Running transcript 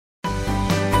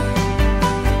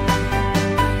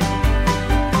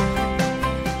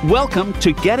Welcome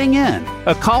to Getting In,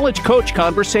 a college coach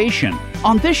conversation.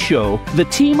 On this show, the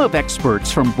team of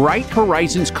experts from Bright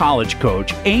Horizons College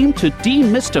Coach aim to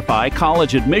demystify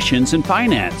college admissions and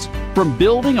finance, from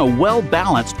building a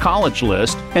well-balanced college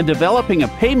list and developing a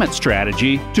payment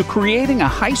strategy to creating a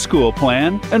high school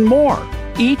plan and more.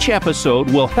 Each episode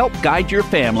will help guide your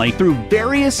family through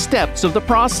various steps of the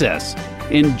process.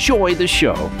 Enjoy the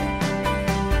show.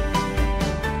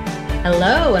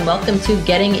 Hello, and welcome to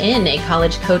Getting In, a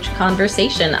college coach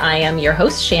conversation. I am your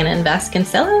host, Shannon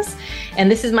Vasconcelos,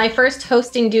 and this is my first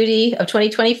hosting duty of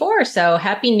 2024. So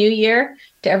happy New Year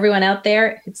to everyone out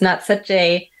there. It's not such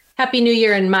a happy New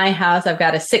Year in my house. I've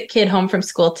got a sick kid home from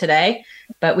school today,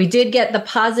 but we did get the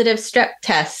positive strep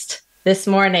test this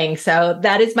morning. So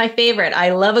that is my favorite. I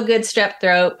love a good strep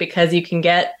throat because you can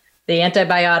get the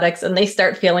antibiotics and they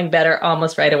start feeling better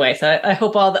almost right away. So I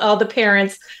hope all the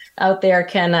parents out there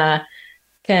can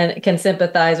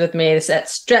sympathize with me. That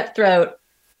strep throat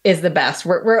is the best.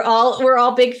 We're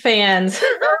all big fans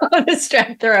of the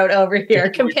strep throat over here,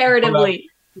 comparatively.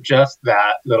 Just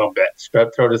that little bit.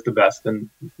 Strep throat is the best, and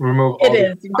remove all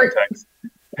the context.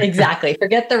 Exactly.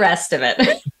 Forget the rest of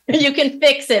it. You can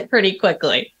fix it pretty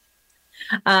quickly.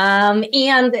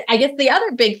 And I guess the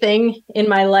other big thing in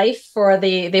my life for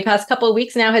the past couple of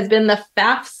weeks now has been the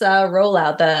FAFSA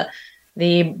rollout,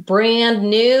 the brand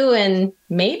new and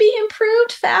maybe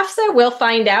improved FAFSA. We'll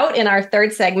find out in our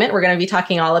third segment. We're going to be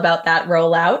talking all about that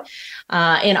rollout.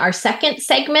 In our second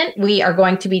segment, we are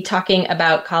going to be talking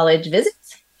about college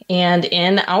visits. And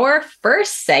in our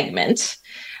first segment,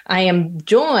 I am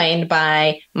joined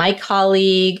by my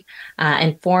colleague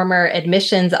and former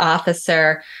admissions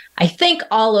officer, I think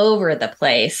all over the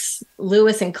place,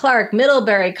 Lewis and Clark,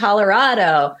 Middlebury,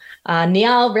 Colorado,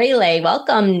 Nial Rele.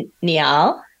 Welcome,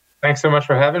 Nial. Thanks so much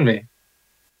for having me.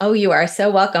 Oh, you are so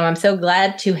welcome. I'm so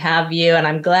glad to have you, and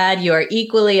I'm glad you are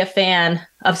equally a fan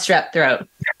of strep throat.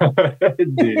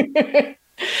 Indeed.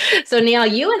 So, Nial,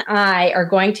 you and I are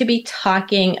going to be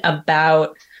talking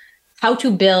about how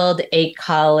to build a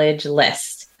college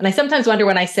list. And I sometimes wonder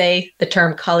when I say the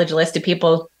term college list, do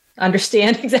people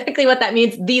understand exactly what that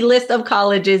means? The list of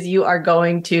colleges you are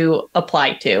going to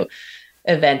apply to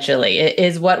eventually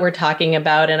is what we're talking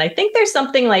about. And I think there's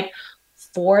something like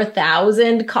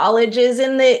 4,000 colleges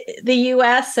in the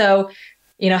U.S. So,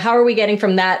 how are we getting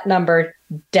from that number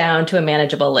down to a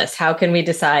manageable list? How can we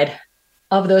decide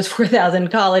of those 4,000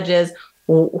 colleges,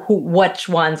 which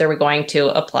ones are we going to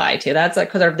apply to? That's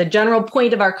sort of the general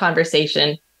point of our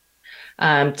conversation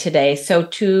today. So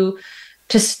to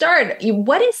start,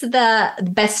 what is the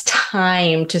best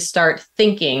time to start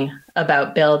thinking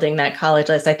about building that college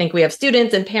list? I think we have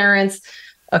students and parents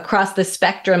across the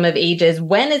spectrum of ages.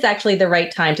 When is actually the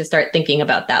right time to start thinking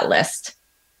about that list?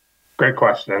 Great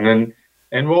question.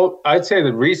 And I'd say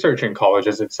the research in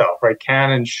colleges itself, right, can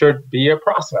and should be a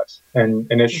process. And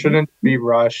it shouldn't be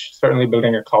rushed. Certainly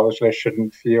building a college list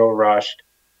shouldn't feel rushed.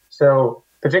 So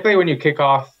particularly when you kick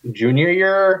off junior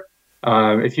year,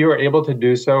 if you are able to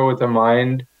do so with a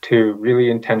mind to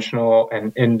really intentional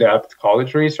and in-depth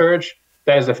college research,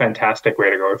 that is a fantastic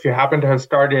way to go. If you happen to have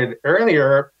started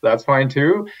earlier, that's fine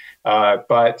too.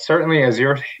 But certainly as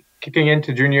you're kicking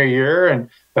into junior year, and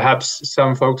perhaps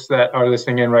some folks that are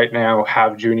listening in right now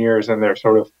have juniors and they're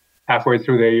sort of halfway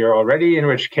through their year already, in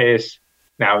which case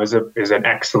now is an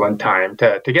excellent time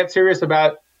to get serious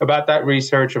about that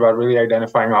research, about really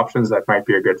identifying options that might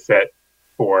be a good fit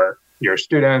for your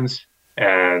students.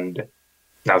 And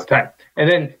now's the time.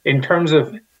 And then in terms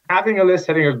of having a list,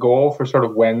 setting a goal for sort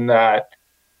of when that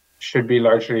should be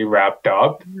largely wrapped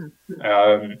up.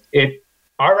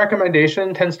 Our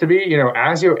recommendation tends to be,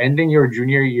 as you're ending your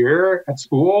junior year at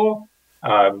school,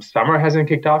 summer hasn't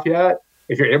kicked off yet.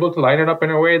 If you're able to line it up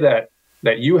in a way that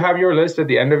you have your list at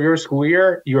the end of your school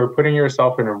year, you are putting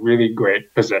yourself in a really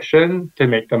great position to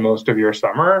make the most of your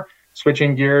summer,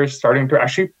 switching gears, starting to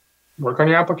actually work on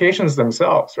your applications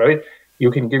themselves, right?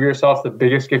 You can give yourself the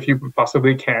biggest gift you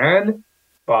possibly can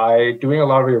by doing a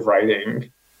lot of your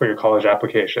writing for your college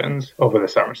applications over the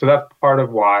summer. So that's part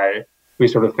of why we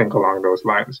sort of think along those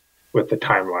lines with the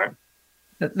timeline.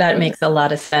 That makes a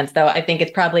lot of sense, though. I think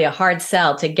it's probably a hard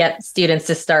sell to get students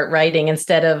to start writing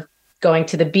instead of going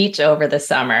to the beach over the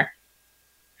summer.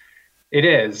 It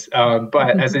is.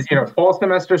 But as fall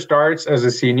semester starts as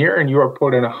a senior and you are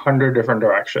put in 100 different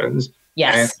directions.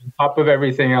 Yes. And on top of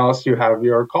everything else, you have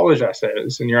your college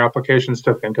essays and your applications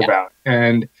to think about.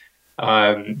 And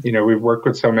we've worked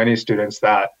with so many students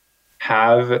that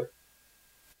have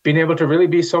been able to really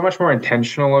be so much more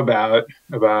intentional about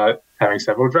having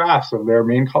several drafts of their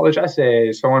main college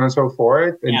essays, so on and so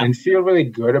forth, and feel really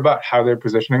good about how they're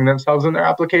positioning themselves in their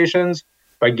applications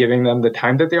by giving them the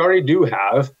time that they already do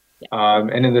have.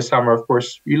 And in the summer, of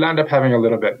course, you'll end up having a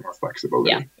little bit more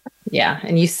flexibility. Yeah.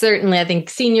 And you certainly, I think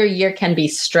senior year can be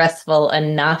stressful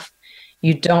enough.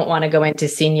 You don't want to go into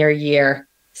senior year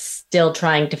still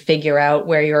trying to figure out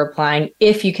where you're applying.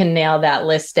 If you can nail that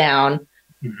list down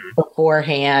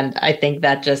beforehand, I think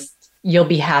that just, you'll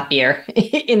be happier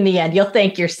in the end. You'll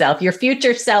thank yourself. Your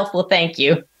future self will thank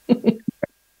you.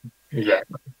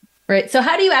 Exactly. Right. So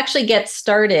how do you actually get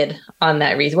started on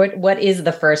that reason? What is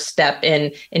the first step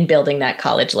in building that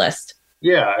college list?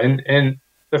 Yeah. And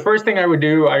the first thing I would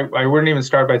do, I wouldn't even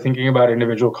start by thinking about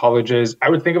individual colleges. I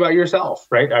would think about yourself,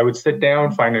 right? I would sit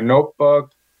down, find a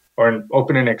notebook or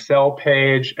open an Excel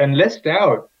page and list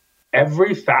out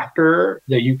every factor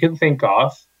that you can think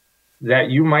of that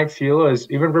you might feel is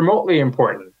even remotely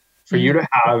important for you to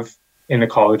have in a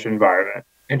college environment.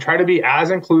 And try to be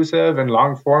as inclusive and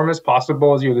long form as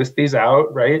possible as you list these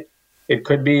out, right? It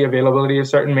could be availability of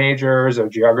certain majors, of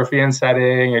geography and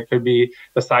setting. It could be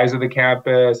the size of the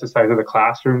campus, the size of the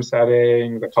classroom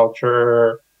setting, the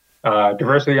culture,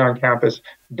 diversity on campus,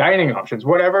 dining options,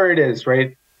 whatever it is,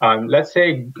 right? Let's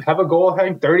say have a goal of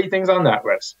having 30 things on that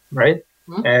list, right?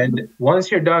 And once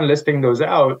you're done listing those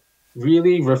out,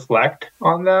 really reflect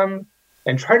on them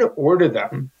and try to order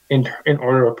them in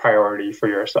order of priority for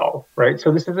yourself, right? So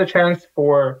this is a chance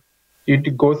for you to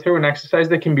go through an exercise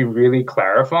that can be really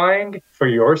clarifying for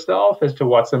yourself as to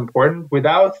what's important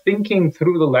without thinking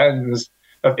through the lens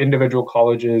of individual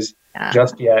colleges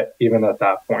just yet, even at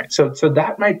that point. So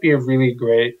that might be a really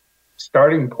great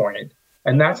starting point.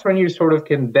 And that's when you sort of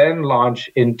can then launch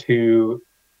into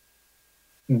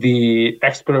the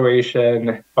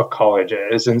exploration of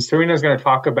colleges. And Serena is going to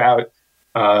talk about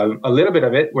a little bit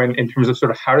of it in terms of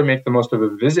sort of how to make the most of a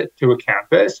visit to a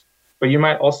campus, but you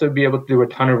might also be able to do a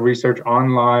ton of research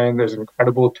online. There's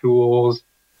incredible tools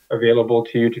available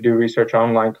to you to do research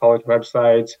online, college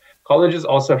websites. Colleges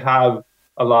also have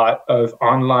a lot of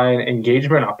online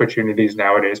engagement opportunities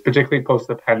nowadays, particularly post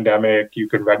the pandemic. You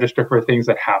can register for things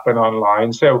that happen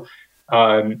online. So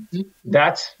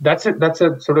that's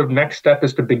a sort of next step,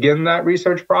 is to begin that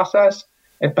research process.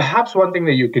 And perhaps one thing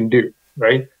that you can do,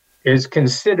 right, is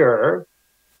consider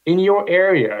in your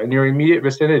area, in your immediate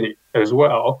vicinity as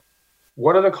well,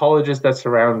 what are the colleges that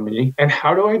surround me and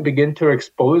how do I begin to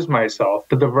expose myself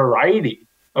to the variety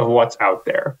of what's out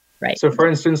there? Right. So for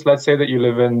instance, let's say that you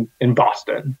live in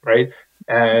Boston, right?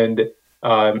 And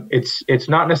it's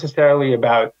not necessarily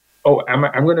about,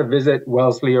 I'm going to visit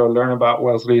Wellesley or learn about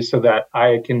Wellesley so that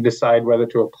I can decide whether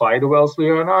to apply to Wellesley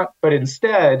or not. But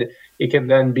instead, it can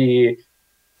then be,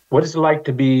 what is it like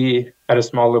to be at a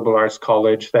small liberal arts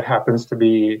college that happens to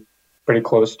be pretty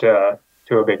close to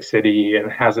a big city and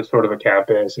has a sort of a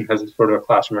campus and has a sort of a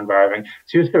classroom environment?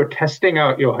 So you're sort of testing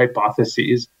out your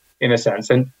hypotheses in a sense.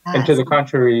 And to the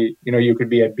contrary, you could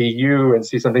be at BU and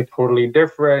see something totally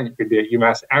different. You could be at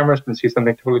UMass Amherst and see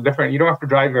something totally different. You don't have to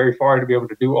drive very far to be able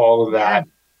to do all of that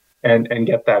and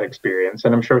get that experience.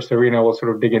 And I'm sure Serena will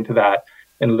sort of dig into that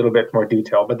in a little bit more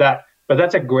detail. But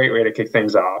that's a great way to kick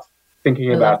things off,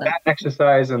 thinking about that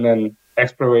exercise and then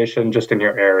exploration just in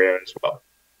your area as well.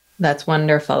 That's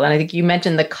wonderful. And I think you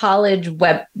mentioned the college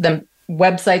the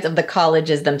websites of the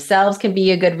colleges themselves can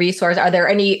be a good resource. Are there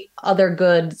any other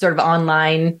good sort of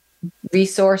online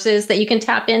resources that you can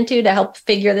tap into to help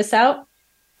figure this out?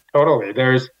 Totally.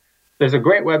 There's a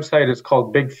great website. It's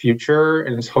called Big Future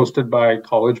and it's hosted by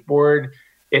College Board.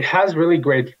 It has really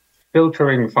great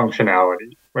filtering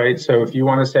functionality, right? So if you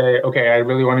want to say, okay, I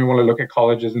really want to look at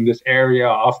colleges in this area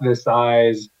of this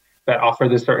size that offer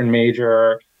this certain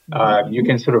major, you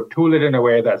can sort of tool it in a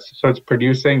way so it's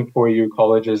producing for you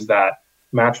colleges that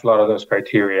match a lot of those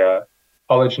criteria.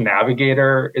 College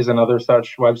Navigator is another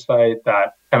such website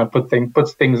that kind of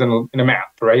puts things in a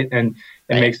map, right? And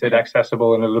makes it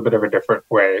accessible in a little bit of a different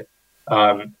way.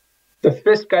 The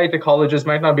FISC Guide to Colleges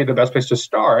might not be the best place to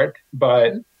start,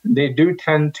 but they do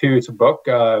tend to, it's a book,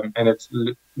 and it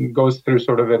goes through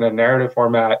sort of in a narrative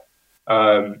format,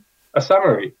 a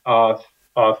summary of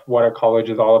what a college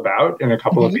is all about in a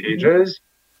couple of pages.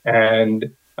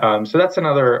 And so that's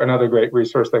another great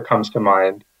resource that comes to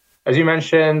mind. As you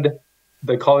mentioned,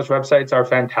 the college websites are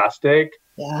fantastic.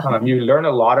 Yeah. You learn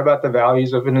a lot about the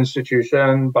values of an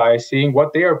institution by seeing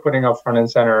what they are putting up front and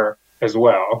center as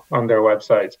well on their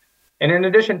websites. And in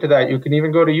addition to that, you can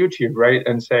even go to YouTube, right,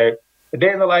 and say, a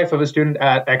day in the life of a student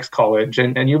at X college.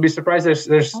 And you'll be surprised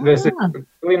there's a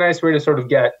really nice way to sort of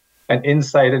get an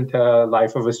insight into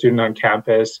life of a student on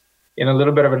campus in a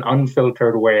little bit of an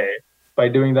unfiltered way by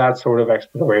doing that sort of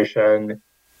exploration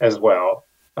as well.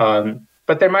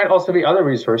 But there might also be other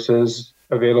resources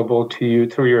available to you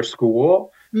through your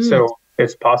school. So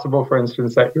It's possible, for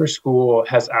instance, that your school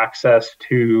has access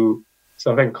to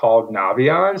something called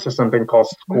Naviance or something called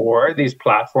SCORE, these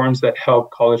platforms that help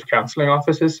college counseling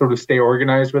offices sort of stay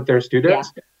organized with their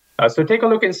students. Yeah. So take a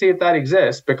look and see if that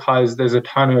exists, because there's a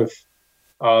ton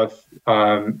of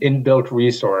inbuilt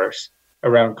resource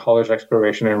around college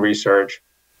exploration and research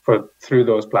through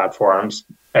those platforms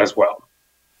as well.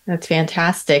 That's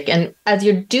fantastic. And as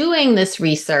you're doing this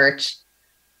research,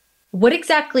 what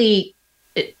exactly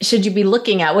should you be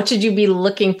looking at? What should you be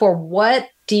looking for? What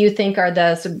do you think are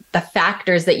the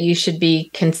factors that you should be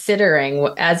considering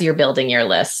as you're building your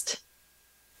list?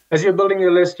 As you're building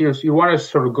your list, you want to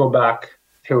sort of go back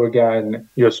to, again,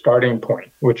 your starting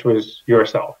point, which was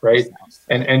yourself, right?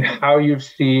 And how you've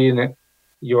seen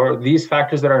these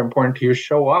factors that are important to you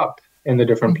show up in the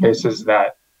different places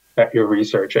that you're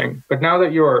researching. But now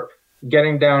that you're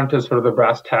getting down to sort of the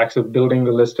brass tacks of building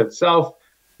the list itself,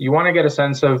 you want to get a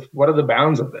sense of what are the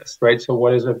bounds of this, right? So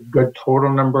what is a good total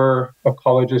number of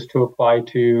colleges to apply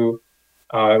to?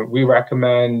 We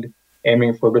recommend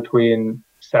aiming for between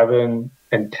 7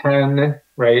 and 10,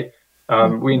 right?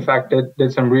 We, in fact,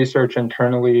 did some research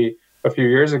internally a few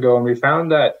years ago, and we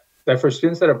found that for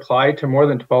students that apply to more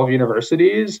than 12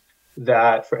 universities,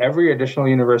 that for every additional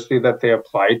university that they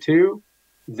apply to,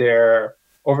 their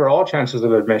overall chances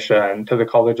of admission to the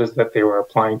colleges that they were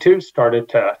applying to started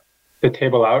to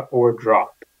table out or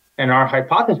drop. And our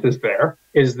hypothesis there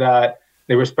is that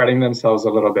they were spreading themselves a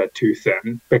little bit too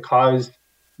thin, because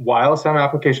while some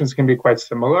applications can be quite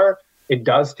similar, it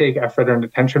does take effort and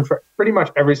attention for pretty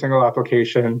much every single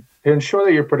application to ensure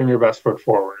that you're putting your best foot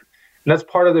forward. And that's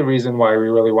part of the reason why we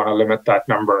really want to limit that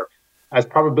number. As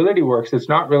probability works, it's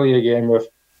not really a game of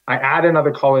I add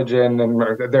another college in and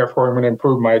therefore I'm going to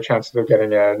improve my chances of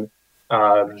getting in.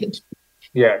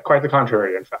 Quite the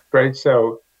contrary, in fact, right?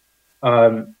 So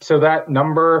that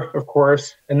number, of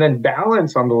course, and then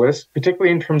balance on the list,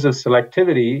 particularly in terms of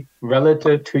selectivity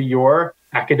relative to your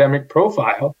academic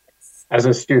profile as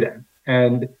a student.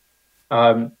 And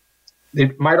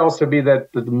it might also be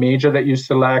that the major that you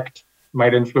select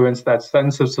might influence that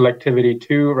sense of selectivity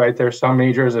too, right? There are some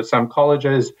majors at some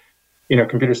colleges,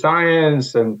 computer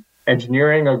science and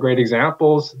engineering are great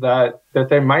examples that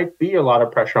there might be a lot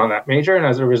of pressure on that major. And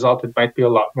as a result, it might be a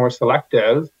lot more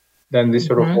selective than the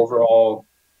sort of overall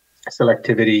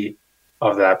selectivity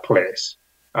of that place.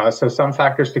 So some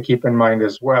factors to keep in mind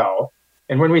as well.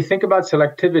 And when we think about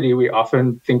selectivity, we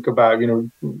often think about,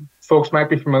 folks might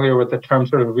be familiar with the term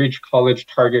sort of reach college,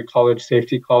 target college,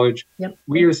 safety college. Yep.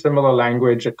 We use similar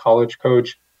language at College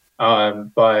Coach,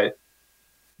 but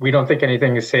we don't think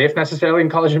anything is safe necessarily in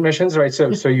college admissions, right?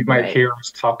 So you might hear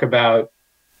us talk about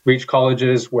reach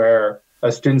colleges where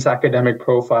a student's academic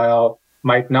profile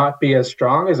might not be as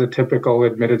strong as a typical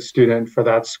admitted student for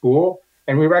that school.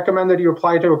 And we recommend that you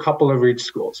apply to a couple of reach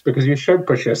schools, because you should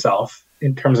push yourself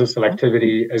in terms of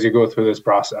selectivity as you go through this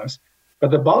process. But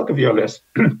the bulk of your list,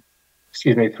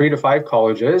 3 to 5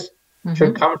 colleges,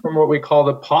 should come from what we call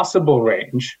the possible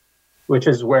range, which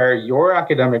is where your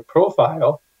academic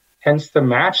profile tends to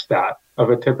match that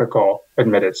of a typical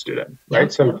admitted student,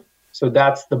 right? So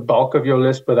that's the bulk of your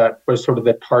list, but that was sort of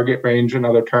the target range in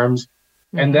other terms.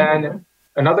 And then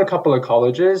another couple of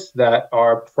colleges that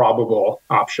are probable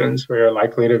options where your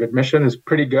likelihood of admission is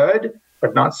pretty good,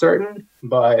 but not certain,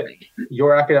 but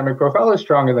your academic profile is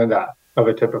stronger than that of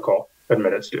a typical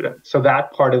admitted student. So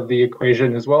that part of the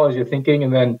equation as well as you're thinking.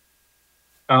 And then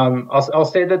I'll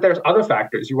say that there's other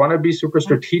factors. You want to be super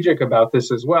strategic about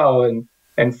this as well.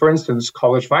 And for instance,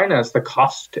 college finance, the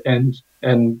cost and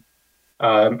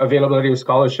availability of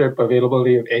scholarship,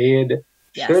 availability of aid,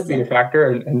 should be a factor.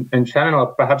 And Shannon, I'll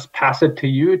perhaps pass it to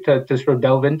you to sort of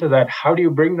delve into that. How do you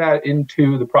bring that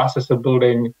into the process of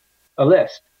building a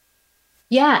list?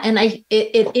 Yeah, and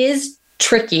it is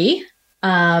tricky,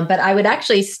 but I would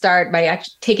actually start by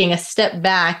taking a step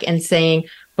back and saying,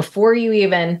 before you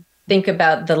even think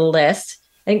about the list,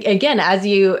 and again, as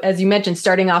you mentioned,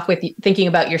 starting off with thinking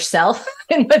about yourself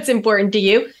and what's important to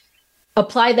you,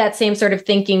 apply that same sort of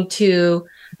thinking to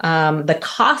the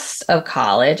cost of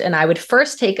college. And I would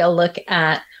first take a look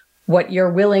at what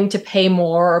you're willing to pay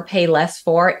more or pay less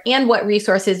for, and what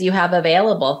resources you have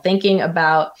available. Thinking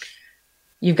about,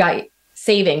 you've got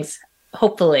savings,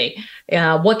 hopefully.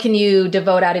 What can you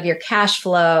devote out of your cash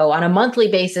flow on a monthly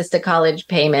basis to college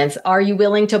payments? Are you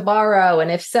willing to borrow? And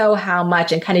if so, how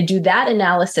much? And kind of do that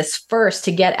analysis first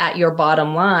to get at your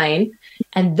bottom line.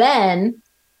 And then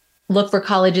look for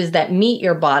colleges that meet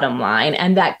your bottom line.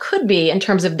 And that could be in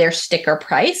terms of their sticker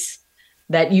price,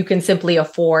 that you can simply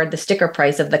afford the sticker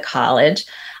price of the college.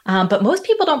 But most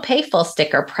people don't pay full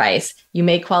sticker price. You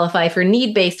may qualify for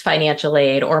need-based financial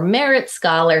aid or merit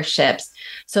scholarships.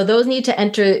 So those need to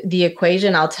enter the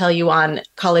equation. I'll tell you, on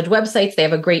college websites, they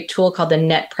have a great tool called the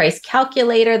Net Price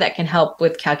Calculator that can help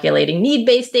with calculating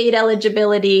need-based aid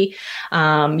eligibility.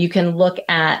 You can look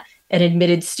at an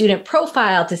admitted student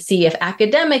profile to see if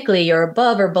academically you're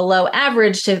above or below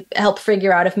average, to help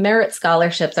figure out if merit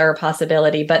scholarships are a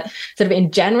possibility. But sort of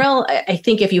in general, I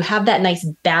think if you have that nice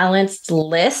balanced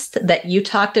list that you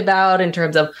talked about in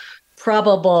terms of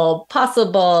probable,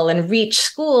 possible, and reach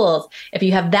schools, if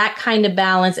you have that kind of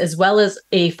balance as well as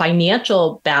a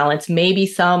financial balance, maybe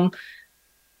some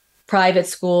private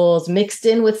schools mixed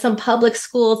in with some public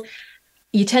schools,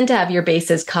 you tend to have your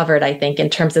bases covered, I think, in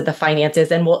terms of the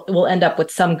finances, and we'll end up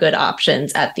with some good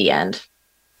options at the end.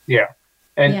 Yeah.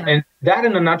 And that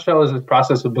in a nutshell is the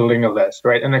process of building a list,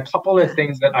 right? And a couple of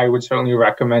things that I would certainly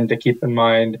recommend to keep in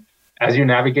mind as you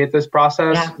navigate this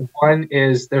process. Yeah. One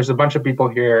is there's a bunch of people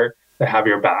here that have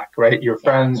your back, right? Your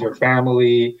friends, your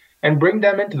family, and bring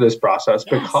them into this process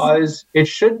because it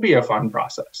should be a fun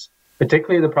process.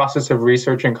 Particularly the process of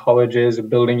researching colleges,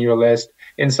 building your list.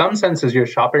 In some senses, you're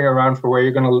shopping around for where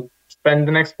you're going to spend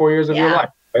the next 4 years of your life,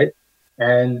 right?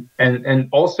 And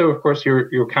also, of course,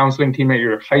 your counseling team at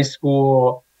your high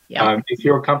school. If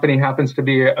your company happens to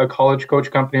be a college coach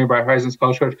company, Bright Horizons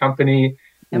College Coach Company,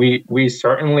 we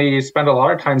certainly spend a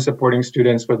lot of time supporting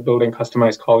students with building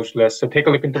customized college lists. So take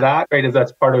a look into that, right? If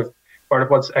that's part of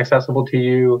what's accessible to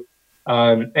you.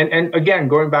 And again,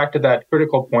 going back to that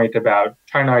critical point about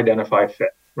trying to identify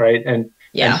fit, right? And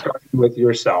starting with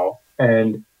yourself.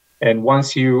 And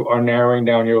once you are narrowing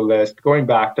down your list, going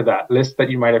back to that list that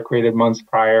you might have created months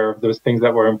prior, those things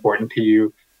that were important to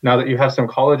you, now that you have some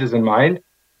colleges in mind,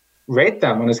 rate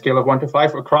them on a scale of 1 to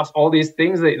 5 across all these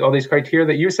things, all these criteria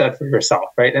that you set for yourself,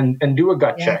 right? And do a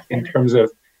gut check in terms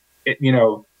of,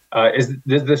 does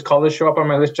this college show up on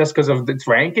my list just because of its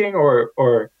ranking,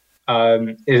 or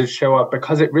is it show up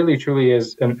because it really truly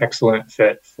is an excellent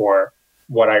fit for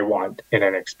what I want in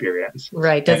an experience?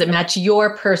 Right. Does it match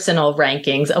your personal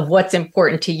rankings of what's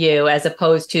important to you as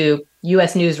opposed to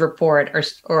U.S. News Report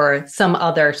or some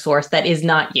other source that is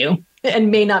not you and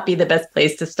may not be the best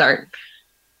place to start?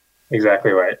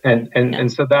 Exactly right.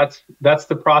 And so that's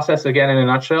the process again in a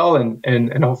nutshell.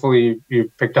 And hopefully you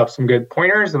picked up some good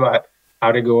pointers about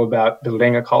how to go about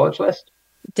building a college list.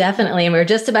 Definitely. And we're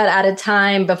just about out of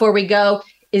time. Before we go,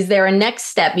 is there a next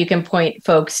step you can point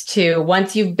folks to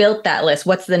once you've built that list?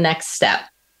 What's the next step?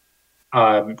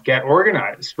 Get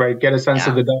organized, right? Get a sense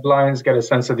of the deadlines, get a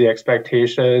sense of the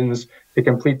expectations to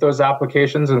complete those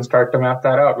applications and start to map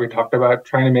that out. We talked about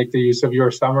trying to make the use of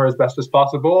your summer as best as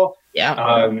possible.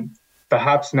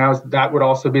 Perhaps now that would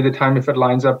also be the time, if it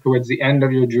lines up towards the end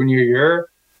of your junior year,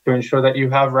 to ensure that you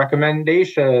have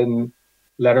recommendation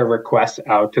letter requests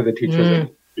out to the teachers and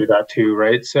do that too,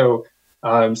 right? So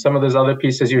some of those other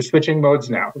pieces, you're switching modes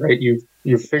now, right?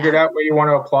 You've figured out where you want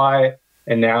to apply,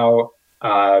 and now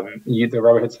the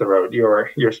rubber hits the road.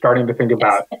 You're starting to think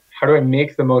about, how do I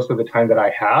make the most of the time that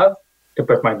I have to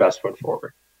put my best foot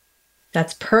forward?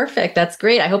 That's perfect. That's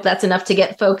great. I hope that's enough to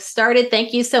get folks started.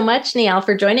 Thank you so much, Nial,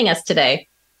 for joining us today.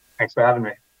 Thanks for having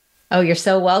me. Oh, you're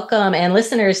so welcome. And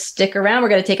listeners, stick around. We're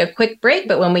going to take a quick break,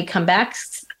 but when we come back,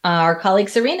 our colleague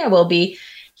Serena will be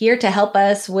here to help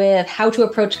us with how to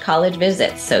approach college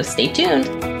visits. So stay tuned.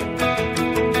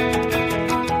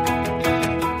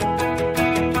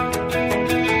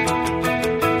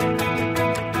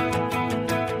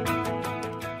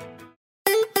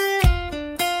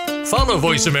 Follow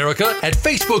Voice America at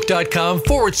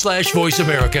facebook.com/Voice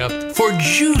America for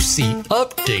juicy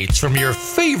updates from your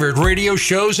favorite radio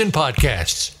shows and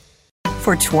podcasts.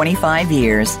 For 25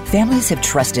 years, families have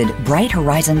trusted Bright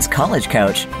Horizons College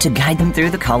Coach to guide them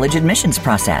through the college admissions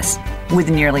process. With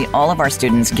nearly all of our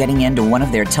students getting into one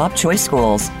of their top choice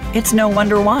schools, it's no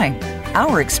wonder why.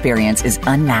 Our experience is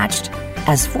unmatched.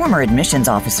 As former admissions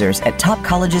officers at top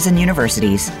colleges and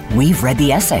universities, we've read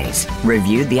the essays,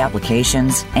 reviewed the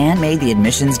applications, and made the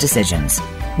admissions decisions.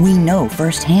 We know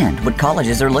firsthand what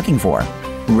colleges are looking for.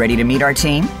 Ready to meet our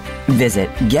team?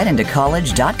 Visit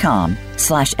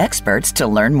getintocollege.com/experts to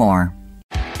learn more.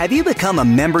 Have you become a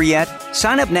member yet?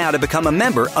 Sign up now to become a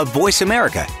member of Voice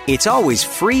America. It's always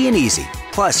free and easy.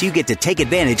 Plus, you get to take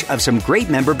advantage of some great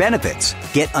member benefits.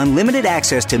 Get unlimited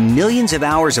access to millions of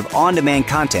hours of on-demand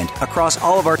content across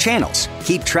all of our channels.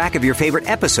 Keep track of your favorite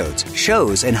episodes,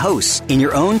 shows, and hosts in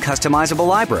your own customizable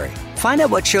library. Find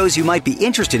out what shows you might be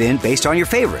interested in based on your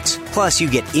favorites. Plus, you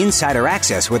get insider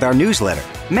access with our newsletter.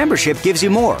 Membership gives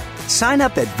you more. Sign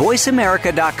up at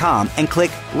voiceamerica.com and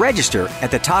click register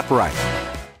at the top right.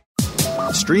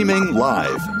 Streaming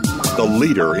live, the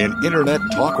leader in Internet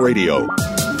talk radio.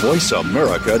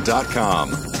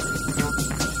 VoiceAmerica.com.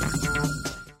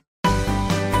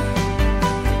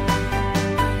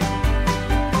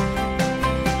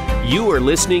 You are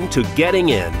listening to Getting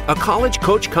In, a college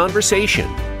coach conversation.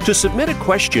 To submit a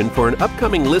question for an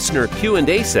upcoming listener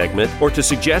Q&A segment or to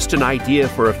suggest an idea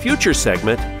for a future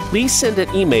segment, please send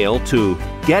an email to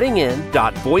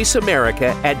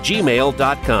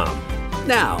gettingin.voiceamerica@gmail.com.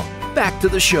 Now, back to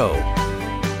the show.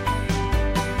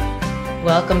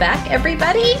 Welcome back,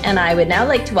 everybody. And I would now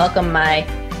like to welcome my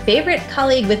favorite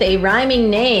colleague with a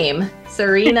rhyming name,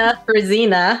 Serena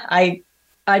Frisina.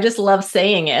 I just love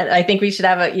saying it. I think we should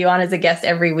have you on as a guest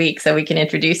every week so we can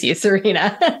introduce you,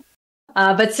 Serena.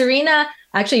 But Serena,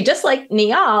 actually, just like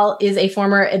Nial, is a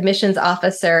former admissions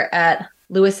officer at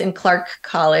Lewis and Clark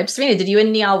College. Serena, did you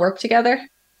and Nial work together?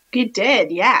 We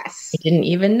did, yes. I didn't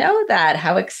even know that.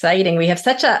 How exciting. We have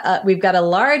we've got a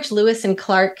large Lewis and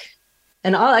Clark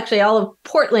and all of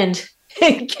Portland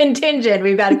contingent.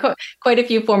 We've got quite a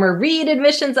few former Reed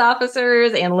admissions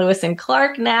officers, and Lewis and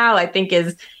Clark now, I think,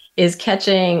 is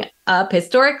catching up.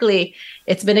 Historically,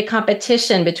 it's been a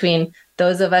competition between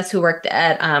those of us who worked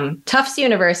at Tufts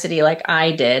University, like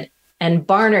I did, and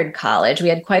Barnard College. We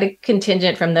had quite a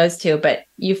contingent from those two, but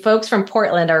you folks from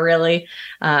Portland are really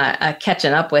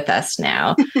catching up with us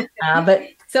now. But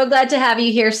so glad to have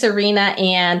you here, Serena.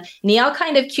 And Nial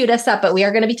kind of queued us up, but we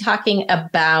are going to be talking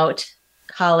about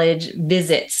college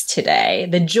visits today.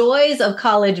 The joys of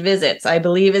college visits, I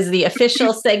believe, is the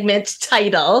official segment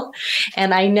title.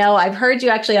 And I know I've heard you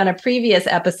actually on a previous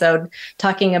episode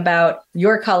talking about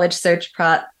your college search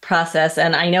process.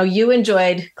 And I know you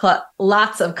enjoyed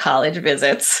lots of college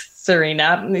visits,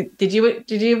 Serena. Did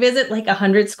you visit like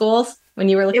 100 schools when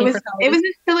you were looking for college? It was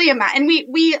a silly amount. And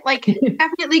we like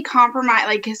definitely compromised.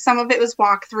 Like some of it was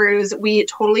walkthroughs. We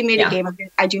totally made a game of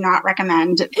it. I do not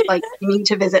recommend like me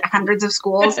to visit hundreds of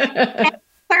schools. And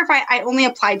clarify, I only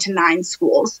applied to 9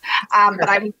 schools. But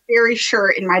I was very sure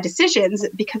in my decisions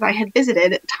because I had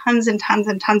visited tons and tons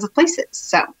and tons of places.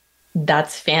 So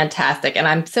that's fantastic. And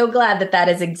I'm so glad that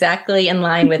is exactly in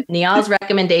line with Nial's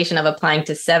recommendation of applying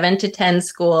to 7 to 10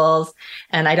 schools.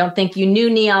 And I don't think you knew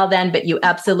Nial then, but you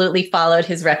absolutely followed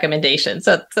his recommendation.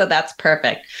 So that's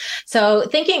perfect. So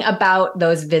thinking about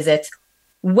those visits,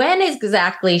 when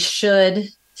exactly should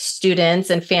students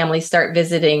and families start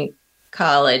visiting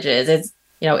colleges?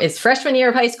 Is freshman year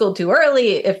of high school too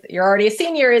early? If you're already a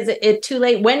senior, is it too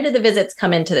late? When do the visits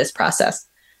come into this process?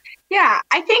 Yeah,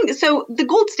 I think so. The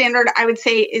gold standard, I would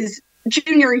say, is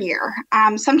junior year.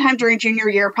 Sometime during junior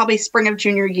year, probably spring of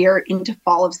junior year into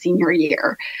fall of senior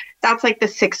year. That's like the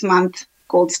 6-month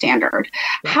gold standard.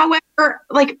 Yeah. However,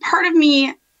 like part of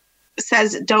me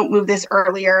says, don't move this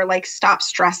earlier, like stop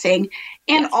stressing.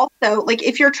 And also, like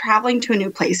if you're traveling to a new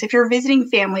place, if you're visiting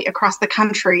family across the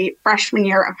country, freshman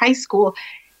year of high school,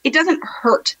 it doesn't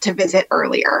hurt to visit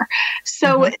earlier.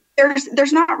 So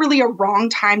there's not really a wrong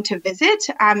time to visit.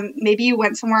 Maybe you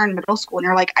went somewhere in middle school and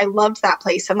you're like, I loved that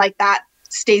place. And like that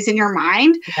stays in your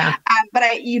mind. Yeah.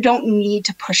 But you don't need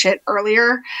to push it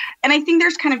earlier. And I think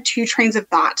there's kind of 2 trains of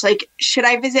thought. Like, should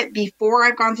I visit before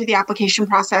I've gone through the application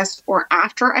process or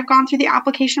after I've gone through the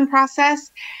application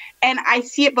process? And I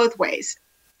see it both ways.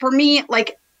 For me,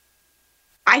 like,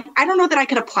 I don't know that I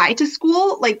could apply to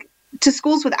schools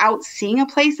without seeing a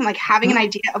place and like having an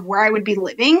idea of where I would be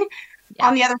living. Yeah.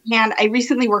 On the other hand, I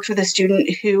recently worked with a student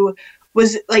who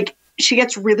was like, she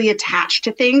gets really attached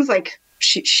to things. Like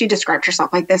she described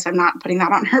herself like this. I'm not putting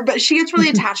that on her, but she gets really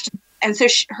attached. And so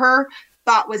her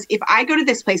thought was, if I go to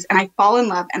this place and I fall in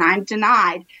love and I'm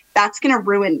denied, that's going to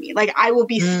ruin me. Like I will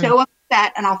be so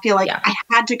upset and I'll feel like I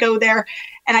had to go there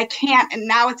and I can't. And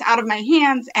now it's out of my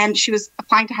hands. And she was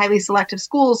applying to highly selective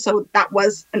schools. So that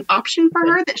was an option for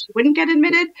her that she wouldn't get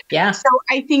admitted. Yeah. So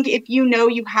I think if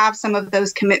you have some of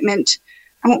those commitment,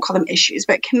 I won't call them issues,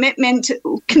 but commitment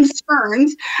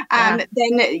concerns,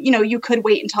 then, you could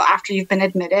wait until after you've been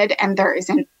admitted, and there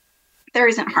isn't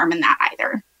harm in that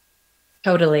either.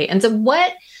 Totally. And so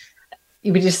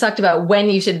we just talked about when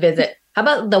you should visit. How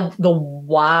about the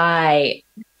why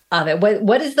of it?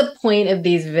 What is the point of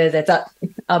these visits?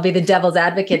 I'll be the devil's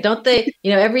advocate. Don't they,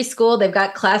 every school, they've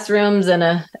got classrooms and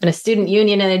a student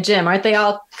union and a gym. Aren't they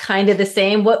all kind of the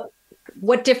same? What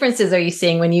differences are you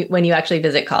seeing when you actually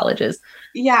visit colleges?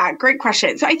 Yeah, great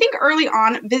question. So I think early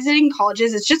on visiting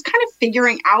colleges is just kind of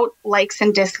figuring out likes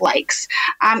and dislikes.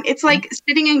 It's like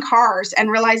sitting in cars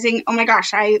and realizing, oh my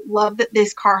gosh, I love that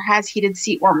this car has heated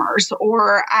seat warmers,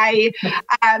 or I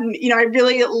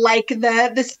really like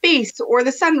the space or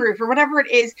the sunroof or whatever it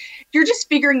is. You're just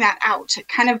figuring that out,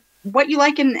 kind of what you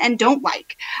like and don't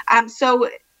like. So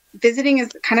visiting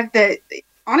is kind of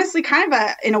honestly kind of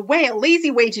in a way, a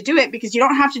lazy way to do it, because you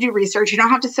don't have to do research. You don't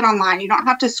have to sit online. You don't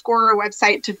have to score a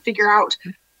website to figure out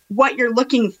what you're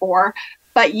looking for,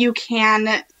 but you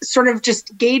can sort of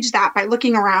just gauge that by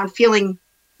looking around,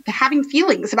 having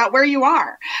feelings about where you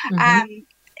are.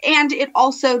 And it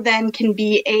also then can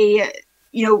be a,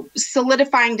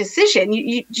 solidifying decision.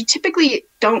 You typically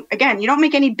don't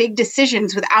make any big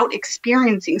decisions without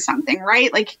experiencing something,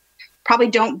 right? Like, probably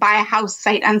don't buy a house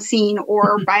sight unseen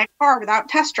or buy a car without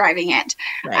test driving it.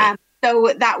 Right.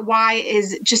 So that why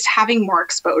is just having more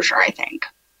exposure, I think.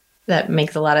 That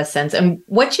makes a lot of sense. And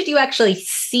what should you actually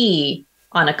see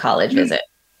on a college visit?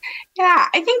 Yeah,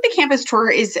 I think the campus tour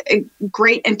is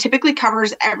great and typically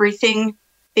covers everything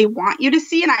they want you to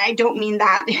see. And I don't mean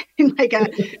that in like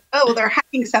they're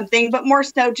hiding something, but more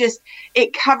so just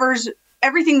it covers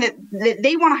everything that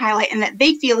they want to highlight and that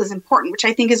they feel is important, which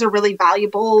I think is a really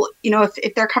valuable,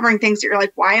 if they're covering things that you're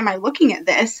like, why am I looking at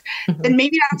this? Then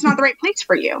maybe that's not the right place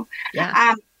for you.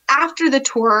 Yeah. After the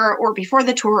tour or before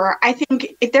the tour, I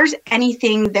think if there's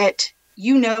anything that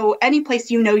any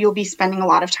place you'll be spending a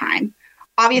lot of time,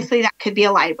 obviously that could be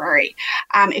a library.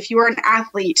 If you are an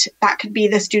athlete, that could be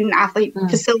the student athlete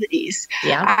facilities.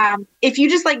 Yeah. If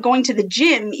you just like going to the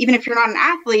gym, even if you're not an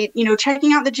athlete,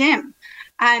 checking out the gym.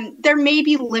 There may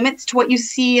be limits to what you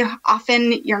see.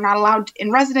 Often you're not allowed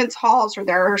in residence halls or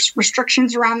there are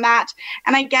restrictions around that.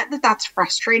 And I get that that's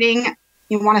frustrating.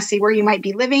 You want to see where you might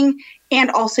be living. And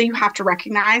also you have to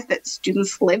recognize that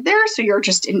students live there. So you're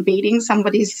just invading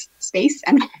somebody's space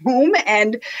and home,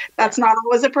 and that's not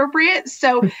always appropriate.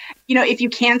 So, if you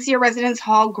can see a residence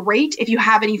hall, great. If you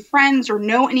have any friends or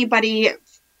know anybody,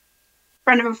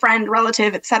 friend of a friend,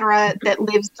 relative, etc., that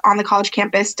lives on the college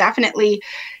campus, definitely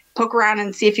poke around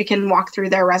and see if you can walk through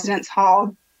their residence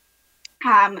hall.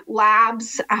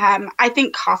 Labs. I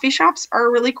think coffee shops are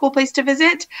a really cool place to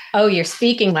visit. Oh, you're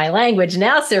speaking my language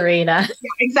now, Serena. Yeah,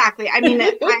 exactly. I mean, I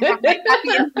have my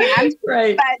coffee in hand.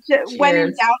 Right. But when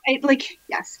in doubt,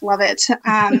 yes, love it.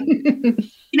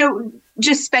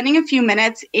 Just spending a few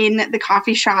minutes in the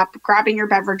coffee shop, grabbing your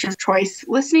beverage of choice,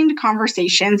 listening to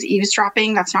conversations,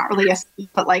 eavesdropping. That's not really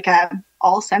but like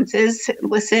all senses,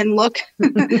 listen, look.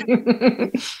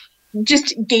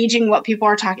 Just gauging what people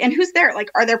are talking and who's there.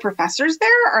 Like, are there professors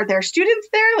there? Are there students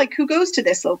there? Like, who goes to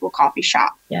this local coffee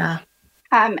shop? Yeah.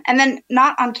 And then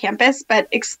not on campus, but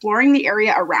exploring the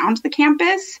area around the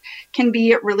campus can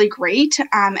be really great.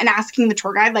 And asking the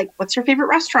tour guide, like, what's your favorite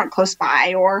restaurant close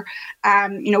by? Or,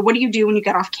 what do you do when you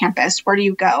get off campus? Where do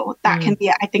you go? That can be,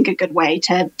 I think, a good way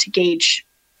to gauge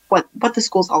what the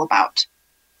school's all about.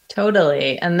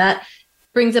 Totally. And that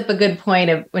brings up a good point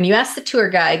of when you ask the tour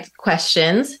guide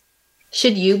questions,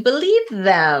 should you believe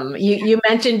them? You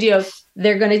mentioned,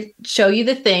 they're going to show you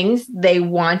the things they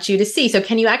want you to see. So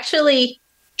can you actually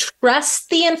trust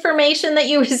the information that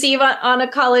you receive on a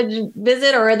college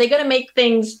visit, or are they going to make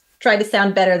things try to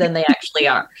sound better than they actually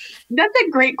are? That's a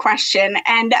great question.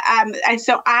 And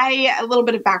so a little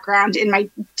bit of background in my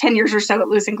 10 years or so at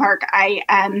Lewis and Clark,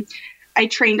 I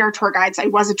trained our tour guides. I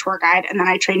was a tour guide, and then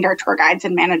I trained our tour guides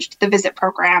and managed the visit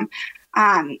program.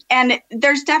 And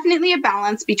there's definitely a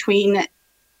balance between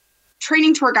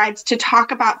training tour guides to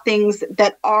talk about things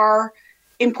that are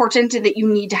important that you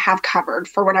need to have covered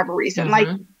for whatever reason. Like,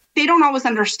 they don't always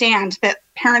understand that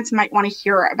parents might want to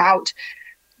hear about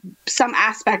some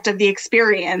aspect of the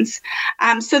experience.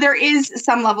 So there is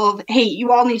some level of, hey,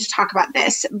 you all need to talk about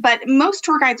this. But most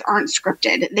tour guides aren't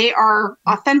scripted. They are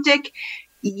authentic.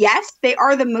 Yes, they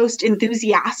are the most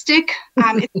enthusiastic.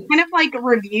 It's kind of like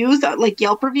reviews, like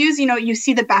Yelp reviews. You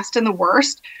see the best and the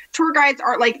worst. Tour guides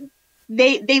are like,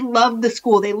 they love the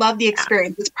school. They love the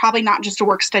experience. It's probably not just a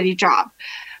work study job.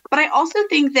 But I also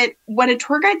think that when a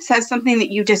tour guide says something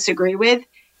that you disagree with,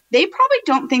 they probably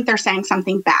don't think they're saying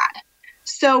something bad.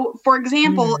 So, for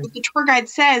example, if the tour guide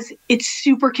says it's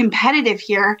super competitive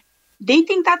here, they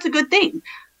think that's a good thing.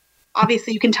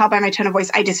 Obviously, you can tell by my tone of voice,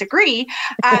 I disagree,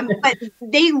 but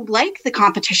they like the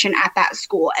competition at that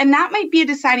school. And that might be a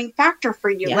deciding factor for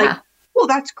you. Yeah. Like, well,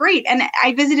 that's great. And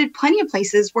I visited plenty of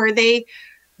places where they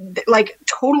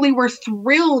totally were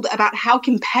thrilled about how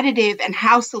competitive and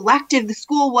how selective the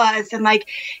school was. And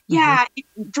it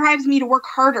drives me to work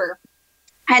harder.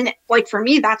 And for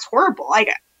me, that's horrible.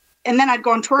 And then I'd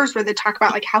go on tours where they talk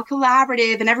about how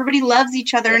collaborative and everybody loves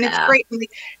each other and it's great. And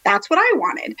that's what I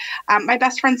wanted. My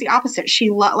best friend's the opposite.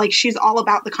 She's all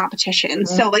about the competition. Mm-hmm.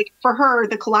 So for her,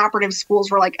 the collaborative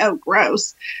schools were oh,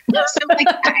 gross. So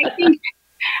I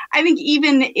think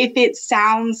even if it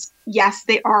sounds, yes,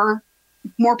 they are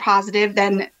more positive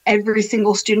than every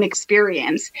single student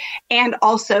experience. And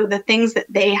also the things that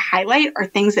they highlight are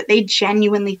things that they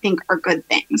genuinely think are good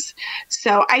things.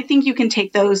 So I think you can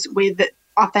take those with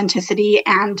authenticity,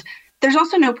 and there's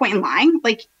also no point in lying.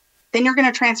 Like, then you're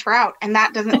going to transfer out, and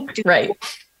that doesn't do right.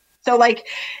 So like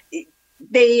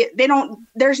they don't,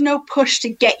 there's no push to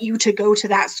get you to go to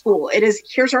that school. It is,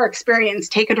 here's our experience,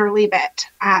 take it or leave it.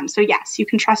 So yes, you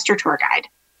can trust your tour guide.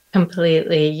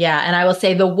 Completely. Yeah. And I will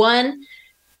say the one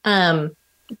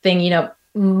thing,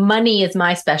 money is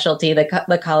my specialty,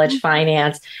 the college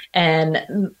finance.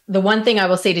 And the one thing I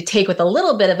will say to take with a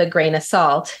little bit of a grain of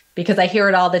salt, because I hear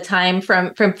it all the time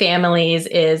from families,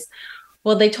 is,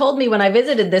 well, they told me when I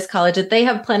visited this college that they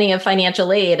have plenty of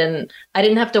financial aid and I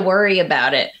didn't have to worry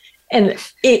about it. And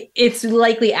it's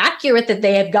likely accurate that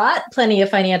they have got plenty of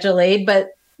financial aid, but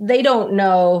they don't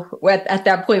know at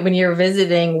that point when you're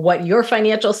visiting what your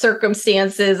financial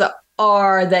circumstances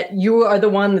are, that you are the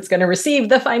one that's going to receive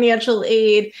the financial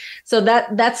aid. So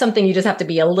that's something you just have to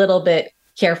be a little bit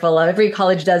careful of. Every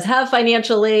college does have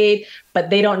financial aid, but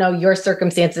they don't know your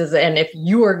circumstances and if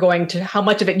you are going to, how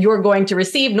much of it you're going to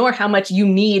receive, nor how much you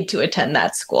need to attend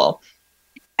that school.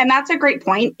 And that's a great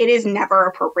point. It is never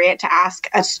appropriate to ask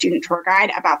a student tour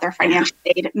guide about their financial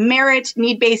aid. Merit,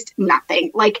 need-based,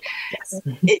 nothing. Like,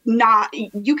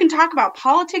 you can talk about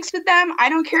politics with them. I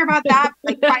don't care about that.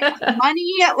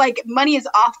 Like, money is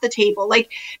off the table.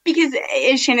 Like, because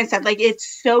as Shannon said, like, it's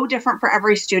so different for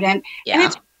every student. Yeah. And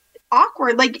it's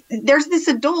awkward. Like, there's this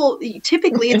adult,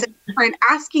 typically it's a parent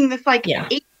asking this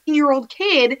 18-year-old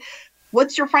kid,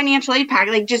 what's your financial aid pack?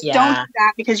 Like, just don't do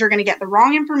that, because you're going to get the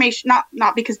wrong information.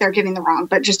 Not because they're giving the wrong,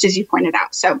 but just as you pointed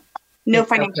out. So no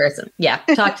financial. Yeah.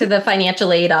 Talk to the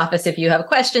financial aid office. If you have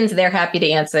questions, they're happy to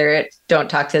answer it. Don't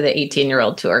talk to the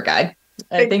 18-year-old tour guide.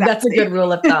 I think that's a good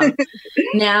rule of thumb.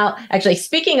 Now, actually,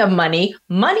 speaking of money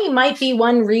might be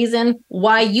one reason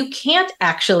why you can't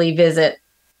actually visit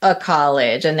a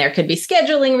college. And there could be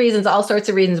scheduling reasons, all sorts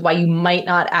of reasons why you might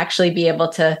not actually be able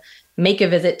to make a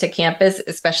visit to campus,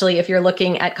 especially if you're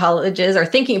looking at colleges or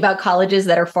thinking about colleges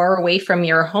that are far away from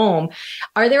your home.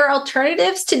 Are there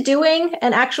alternatives to doing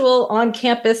an actual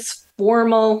on-campus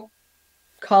formal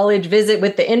college visit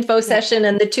with the info session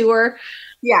and the tour?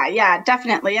 Yeah,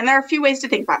 definitely. And there are a few ways to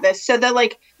think about this. So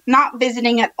the not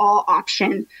visiting at all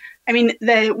option. I mean,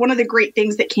 one of the great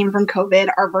things that came from COVID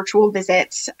are virtual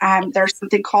visits. There's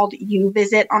something called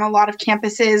U-Visit on a lot of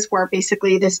campuses, where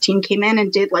basically this team came in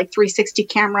and did 360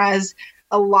 cameras.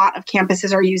 A lot of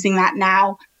campuses are using that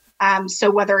now.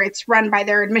 So whether it's run by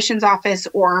their admissions office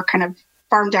or kind of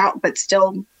farmed out, but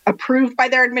still approved by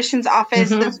their admissions office,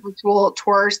 those virtual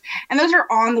tours. And those are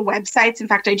on the websites. In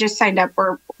fact, I just signed up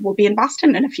we'll be in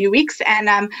Boston in a few weeks.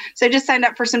 And so I just signed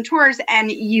up for some tours, and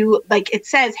it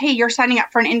says, hey, you're signing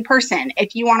up for an in-person.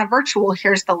 If you want a virtual,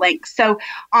 here's the link. So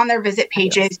on their visit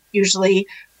pages, usually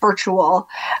virtual.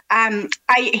 I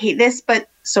hate this, but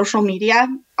social media,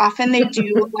 often they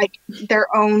do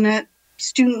their own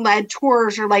student-led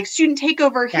tours or student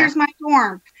takeover. Here's my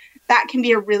dorm. That can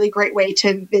be a really great way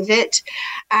to visit.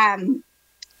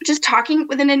 Just talking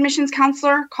with an admissions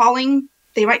counselor, calling,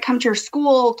 they might come to your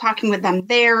school, talking with them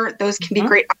there. Those can be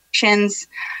great options.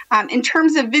 In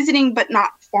terms of visiting, but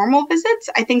not formal visits,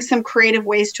 I think some creative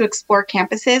ways to explore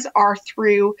campuses are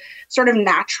through sort of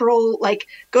natural,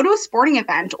 go to a sporting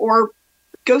event or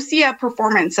go see a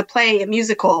performance, a play, a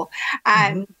musical.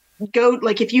 Go,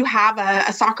 if you have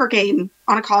a soccer game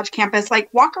on a college campus,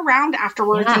 walk around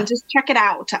afterwards and just check it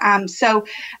out. So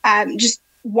just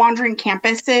wandering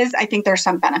campuses, I think there's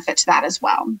some benefit to that as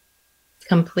well.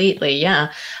 Completely.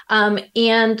 Yeah.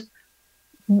 And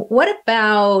what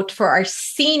about for our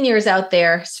seniors out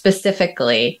there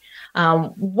specifically?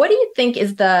 What do you think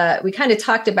is we kind of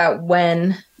talked about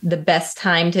when the best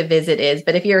time to visit is,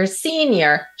 but if you're a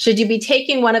senior, should you be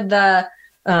taking one of the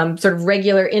sort of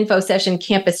regular info session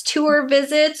campus tour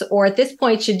visits, or at this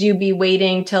point, should you be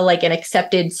waiting till an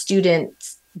accepted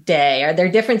student day? Are there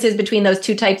differences between those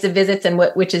two types of visits, and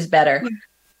which is better?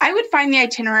 I would find the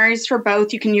itineraries for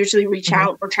both. You can usually reach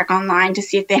out or check online to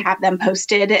see if they have them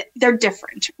posted. They're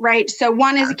different, right? So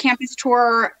one is a campus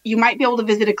tour. You might be able to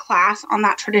visit a class on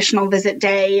that traditional visit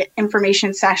day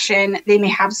information session. They may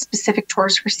have specific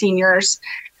tours for seniors.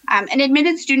 An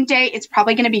admitted student day, it's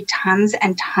probably going to be tons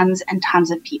and tons and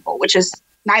tons of people, which is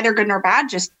neither good nor bad,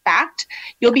 just fact.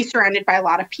 You'll be surrounded by a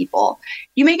lot of people.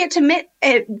 You may get to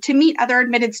meet other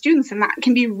admitted students, and that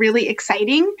can be really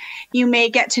exciting. You may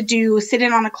get to sit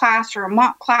in on a class or a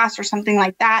mock class or something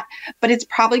like that, but it's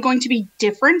probably going to be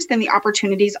different than the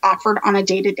opportunities offered on a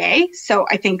day-to-day. So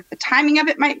I think the timing of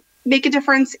it might make a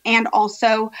difference, and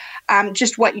also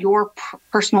just what your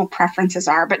personal preferences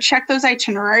are. But check those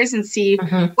itineraries and see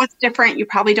what's different. You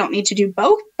probably don't need to do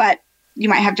both, but you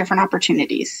might have different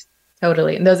opportunities.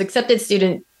 Totally. And those accepted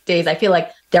student days, I feel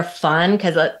like they're fun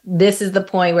because this is the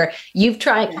point where you've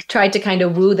tried to kind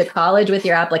of woo the college with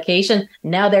your application.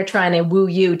 Now they're trying to woo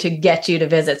you to get you to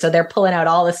visit. So they're pulling out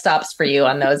all the stops for you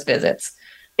on those visits.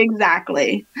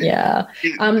 Exactly. Yeah.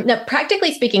 Now,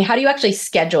 practically speaking, how do you actually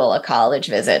schedule a college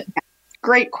visit?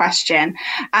 Great question.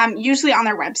 Usually on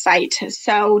their website.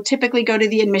 So typically go to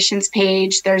the admissions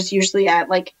page. There's usually a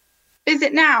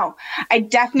visit now. I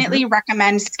definitely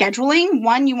recommend scheduling.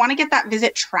 One, you want to get that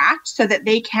visit tracked so that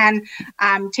they can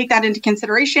take that into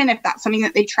consideration. If that's something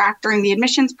that they track during the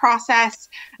admissions process,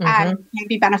 can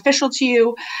be beneficial to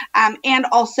you. And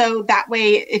also that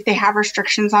way, if they have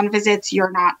restrictions on visits,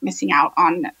 you're not missing out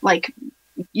on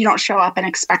you don't show up and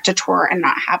expect a tour and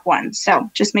not have one. So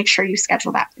just make sure you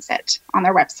schedule that visit on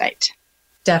their website.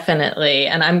 Definitely.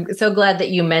 And I'm so glad that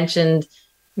you mentioned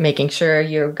making sure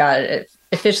you've got it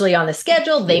officially on the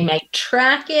schedule. They might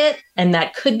track it, and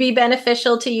that could be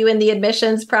beneficial to you in the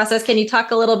admissions process. Can you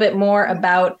talk a little bit more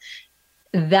about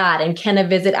that? And can a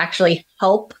visit actually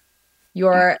help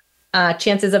your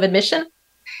chances of admission?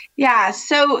 Yeah,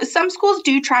 so some schools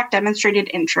do track demonstrated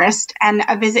interest, and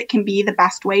a visit can be the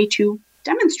best way to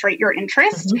demonstrate your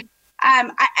interest.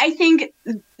 I think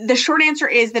the short answer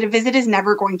is that a visit is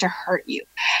never going to hurt you.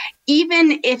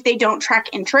 Even if they don't track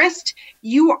interest,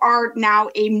 you are now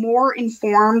a more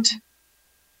informed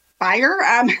buyer.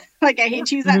 I hate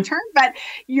to use that term, but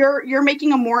you're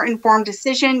making a more informed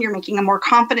decision. You're making a more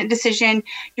confident decision.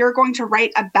 You're going to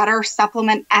write a better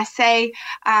supplement essay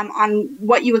on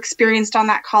what you experienced on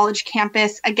that college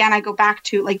campus. Again, I go back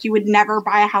to you would never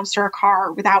buy a house or a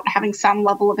car without having some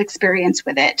level of experience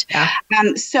with it. Yeah.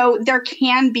 So there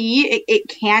can be, it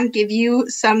can give you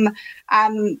some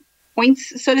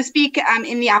points, so to speak,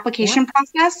 in the application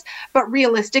process, but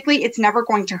realistically, it's never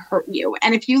going to hurt you.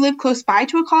 And if you live close by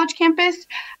to a college campus,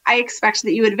 I expect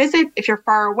that you would visit. If you're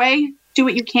far away, do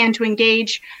what you can to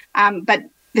engage, but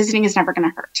visiting is never going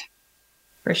to hurt.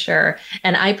 For sure.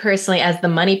 And I personally, as the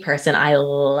money person, I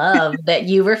love that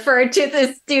you refer to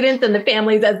the students and the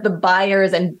families as the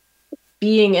buyers, and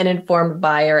being an informed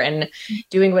buyer and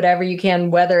doing whatever you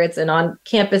can, whether it's an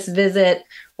on-campus visit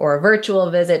or a virtual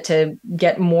visit, to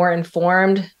get more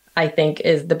informed, I think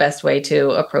is the best way to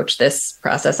approach this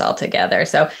process altogether.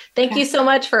 So thank you so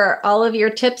much for all of your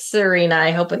tips, Serena.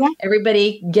 I hope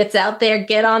everybody gets out there,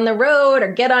 get on the road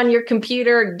or get on your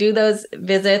computer, do those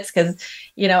visits. Because,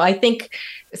 I think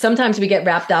sometimes we get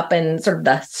wrapped up in sort of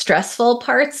the stressful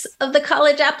parts of the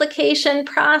college application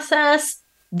process.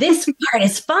 This part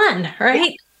is fun,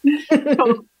 right?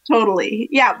 Totally.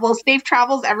 Yeah. Well, safe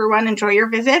travels, everyone. Enjoy your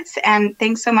visits. And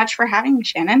thanks so much for having me,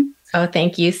 Shannon. Oh,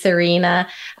 thank you, Serena.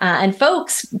 And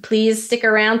folks, please stick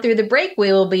around through the break.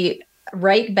 We will be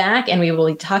right back, and we will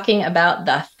be talking about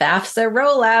the FAFSA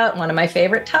rollout, one of my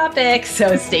favorite topics.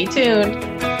 So stay tuned.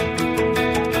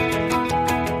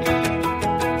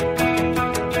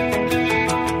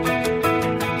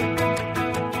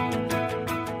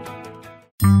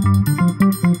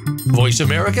 Voice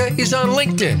America is on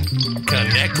LinkedIn.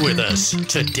 Connect with us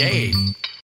today.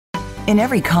 In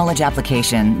every college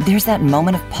application, there's that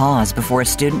moment of pause before a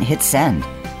student hits send.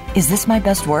 Is this my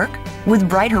best work? With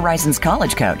Bright Horizons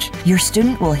College Coach, your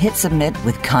student will hit submit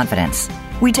with confidence.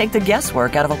 We take the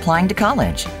guesswork out of applying to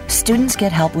college. Students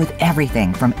get help with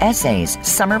everything from essays,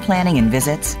 summer planning and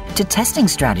visits, to testing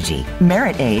strategy,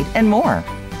 merit aid, and more.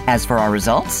 As for our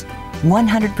results,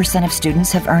 100% of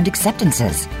students have earned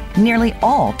acceptances, nearly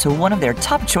all to one of their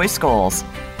top choice schools.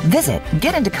 Visit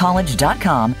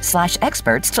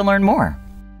getintocollege.com/experts to learn more.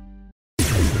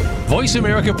 Voice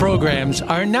America programs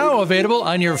are now available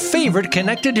on your favorite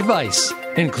connected device,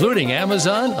 including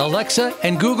Amazon, Alexa,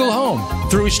 and Google Home.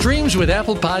 Through streams with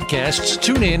Apple Podcasts,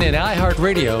 TuneIn, and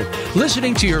iHeartRadio,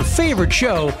 listening to your favorite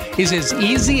show is as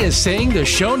easy as saying the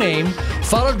show name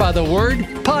followed by the word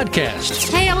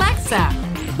podcast. Hey, Alexa,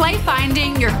 play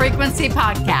Finding Your Frequency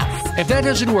podcast. If that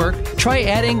doesn't work, try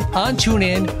adding on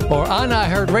TuneIn or on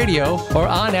iHeartRadio or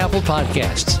on Apple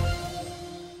Podcasts.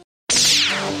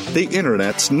 The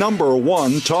Internet's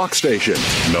 #1 talk station.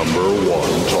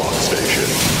 #1 talk station.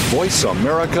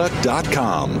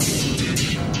 VoiceAmerica.com.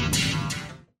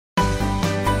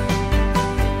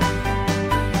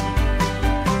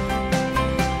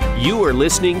 You are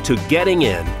listening to Getting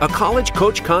In, a college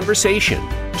coach conversation.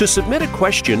 To submit a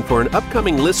question for an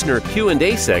upcoming listener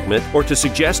Q&A segment or to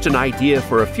suggest an idea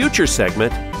for a future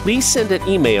segment, please send an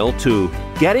email to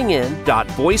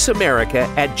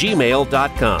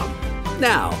gettingin.voiceamerica@gmail.com.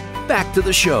 Now, back to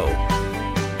the show.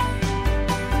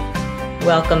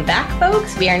 Welcome back,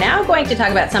 folks. We are now going to talk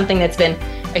about something that's been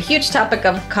a huge topic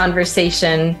of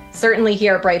conversation, certainly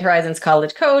here at Bright Horizons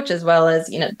College Coach, as well as,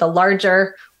 the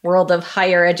larger world of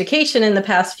higher education in the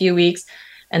past few weeks.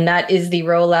 And that is the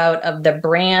rollout of the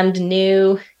brand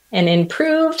new and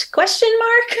improved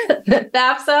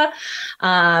FAFSA.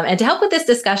 And to help with this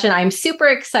discussion, I'm super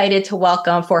excited to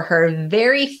welcome for her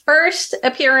very first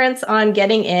appearance on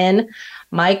Getting In,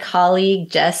 my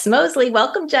colleague, Jess Mosley.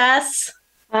 Welcome, Jess.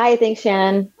 Hi, thanks,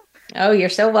 Shannon. Oh, you're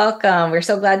so welcome. We're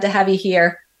so glad to have you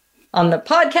here on the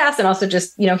podcast and also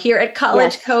just, here at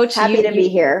College Coach. Happy to be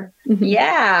here.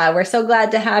 Yeah, we're so glad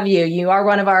to have you. You are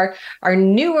one of our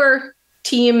newer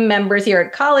team members here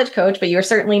at College Coach, but you're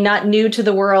certainly not new to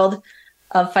the world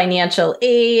of financial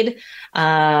aid.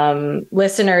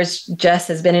 Listeners, Jess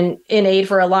has been in aid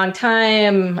for a long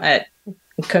time at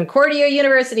Concordia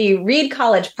University, Reed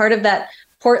College, part of that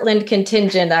Portland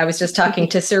contingent. I was just talking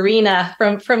to Serena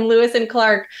from Lewis and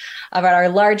Clark about our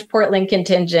large Portland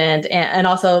contingent, and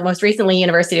also most recently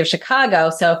University of Chicago.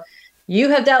 So you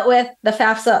have dealt with the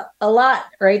FAFSA a lot,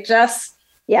 right, Jess?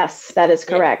 Yes, that is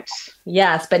correct.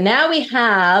 Yes, but now we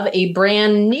have a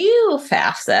brand new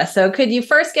FAFSA. So could you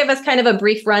first give us kind of a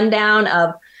brief rundown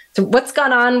of what's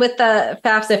gone on with the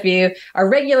FAFSA? Our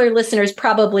regular listeners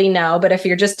probably know, but if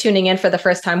you're just tuning in for the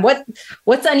first time,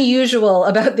 what's unusual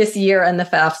about this year and the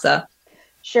FAFSA?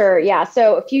 Sure. Yeah.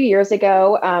 So a few years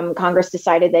ago, Congress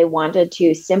decided they wanted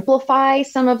to simplify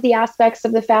some of the aspects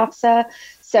of the FAFSA.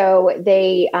 So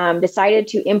they decided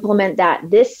to implement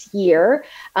that this year,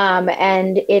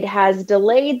 and it has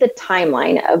delayed the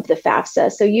timeline of the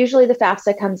FAFSA. So usually the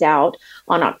FAFSA comes out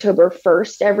on October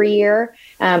 1st every year,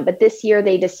 but this year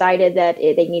they decided that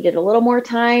they needed a little more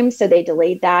time, so they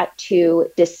delayed that to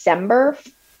December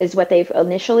is what they've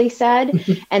initially said.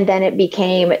 And then it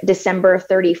became December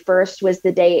 31st was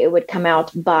the day it would come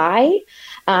out by.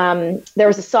 There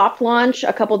was a soft launch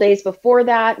a couple days before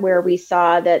that where we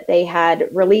saw that they had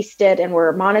released it and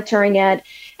were monitoring it.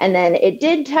 And then it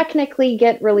did technically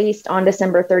get released on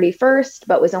December 31st,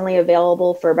 but was only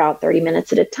available for about 30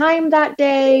 minutes at a time that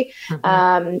day,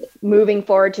 moving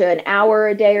forward to an hour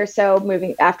a day or so,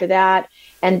 moving after that,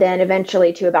 and then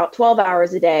eventually to about 12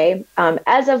 hours a day.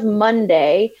 As of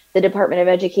Monday, the Department of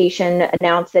Education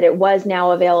announced that it was now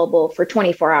available for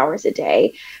 24 hours a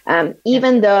day,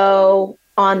 even though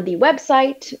on the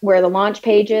website where the launch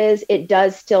page is, it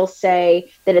does still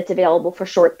say that it's available for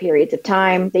short periods of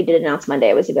time. They did announce Monday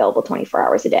it was available 24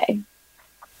 hours a day.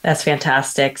 That's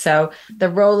fantastic. So the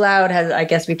rollout has, I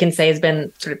guess we can say, has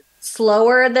been sort of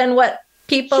slower than what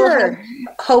people have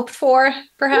hoped for,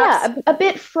 perhaps? Yeah, a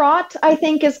bit fraught, I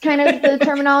think, is kind of the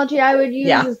terminology I would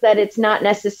use, is that it's not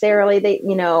necessarily,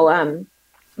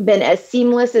 been as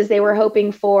seamless as they were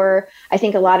hoping for. I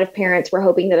think a lot of parents were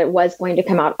hoping that it was going to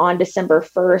come out on December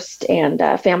 1st,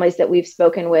 and families that we've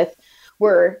spoken with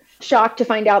were shocked to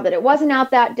find out that it wasn't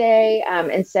out that day.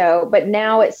 But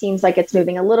now it seems like it's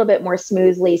moving a little bit more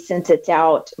smoothly since it's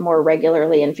out more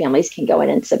regularly and families can go in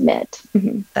and submit.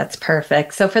 That's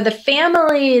perfect. So for the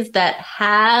families that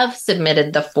have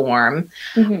submitted the form,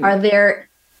 are there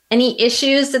any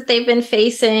issues that they've been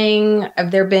facing?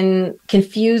 Have there been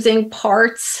confusing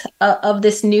parts of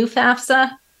this new FAFSA?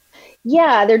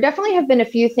 Yeah, there definitely have been a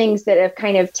few things that have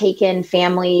kind of taken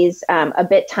families a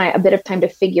bit of time to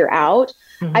figure out.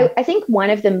 I think one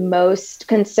of the most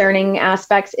concerning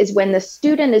aspects is when the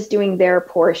student is doing their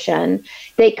portion,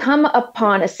 they come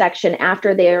upon a section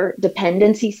after their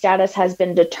dependency status has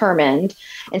been determined.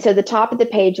 And so the top of the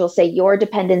page will say your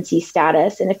dependency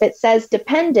status. And if it says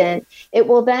dependent, it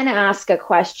will then ask a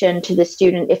question to the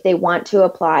student if they want to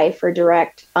apply for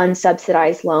direct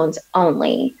unsubsidized loans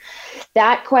only.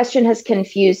 That question has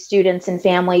confused students and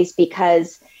families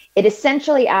because it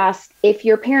essentially asks if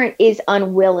your parent is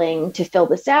unwilling to fill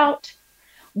this out,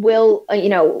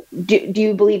 do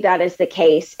you believe that is the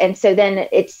case? And so then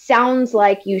it sounds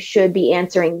like you should be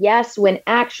answering yes, when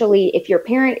actually, if your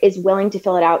parent is willing to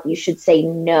fill it out, you should say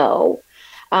no.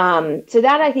 So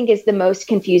that I think is the most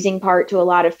confusing part to a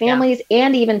lot of families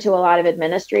and even to a lot of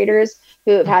administrators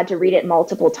who have had to read it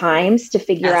multiple times to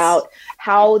figure out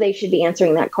how they should be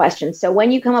answering that question. So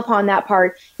when you come upon that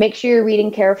part, make sure you're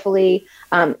reading carefully.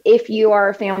 If you are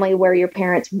a family where your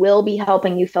parents will be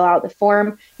helping you fill out the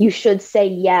form, you should say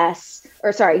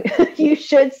you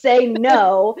should say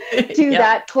no to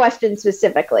that question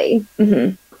specifically.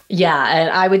 Yeah, and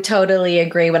I would totally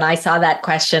agree. When I saw that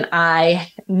question,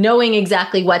 I knowing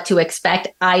exactly what to expect,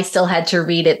 I still had to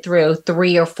read it through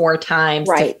 3 or 4 times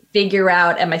to figure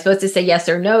out, am I supposed to say yes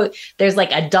or no? There's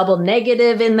like a double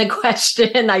negative in the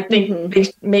question. I think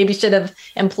they maybe should have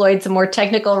employed some more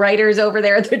technical writers over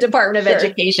there at the Department of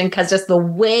Education, because just the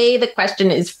way the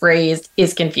question is phrased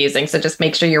is confusing. So just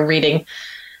make sure you're reading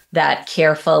that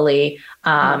carefully.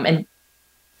 And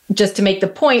just to make the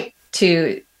point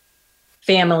to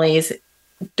families,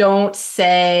 don't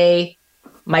say,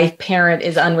 my parent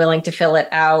is unwilling to fill it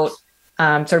out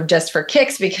sort of just for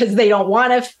kicks because they don't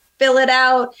want to fill it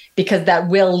out, because that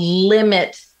will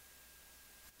limit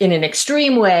in an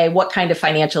extreme way what kind of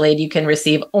financial aid you can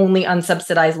receive. Only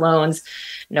unsubsidized loans,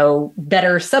 no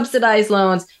better subsidized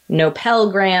loans, no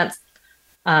Pell Grants.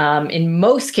 In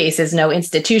most cases, no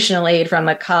institutional aid from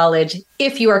a college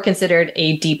if you are considered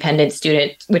a dependent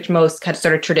student, which most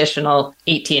sort of traditional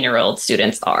 18-year-old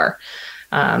students are.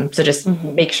 So just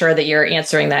make sure that you're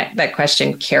answering that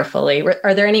question carefully.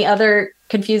 Are there any other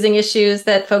confusing issues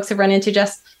that folks have run into,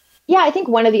 Jess? Yeah, I think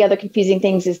one of the other confusing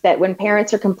things is that when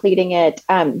parents are completing it,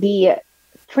 the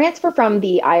transfer from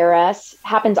the IRS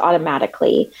happens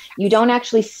automatically. You don't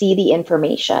actually see the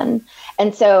information.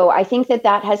 And so I think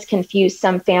that has confused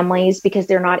some families because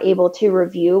they're not able to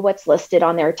review what's listed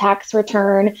on their tax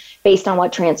return based on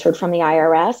what transferred from the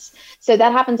IRS. So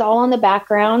that happens all in the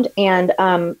background. And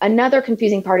another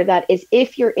confusing part of that is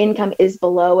if your income is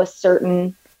below a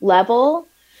certain level,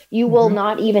 you will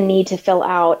not even need to fill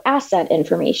out asset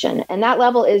information. And that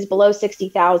level is below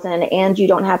 60,000, and you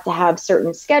don't have to have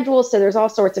certain schedules. So there's all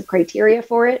sorts of criteria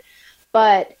for it.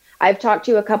 But I've talked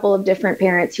to a couple of different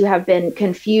parents who have been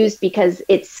confused because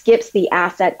it skips the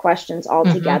asset questions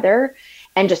altogether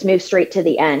and just moves straight to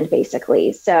the end,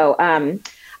 basically. So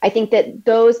I think that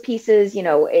those pieces,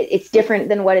 it's different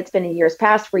than what it's been in years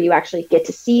past, where you actually get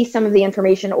to see some of the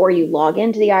information or you log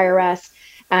into the IRS.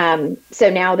 So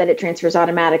now that it transfers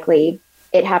automatically,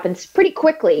 it happens pretty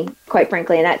quickly, quite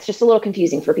frankly. And that's just a little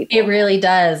confusing for people. It really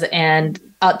does. And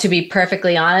to be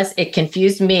perfectly honest, it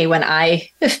confused me when I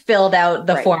filled out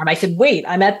the form. I said, wait,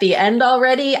 I'm at the end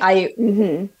already.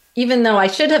 Even though I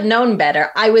should have known better,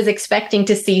 I was expecting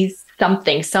to see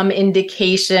something, some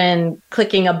indication,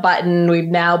 clicking a button. We've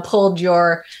now pulled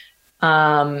your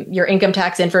income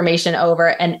tax information over,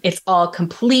 and it's all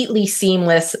completely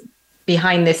seamless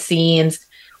behind the scenes,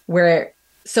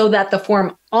 so that the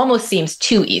form almost seems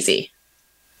too easy.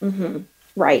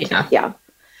 Right. Yeah.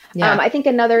 I think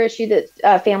another issue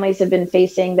that families have been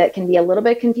facing that can be a little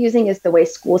bit confusing is the way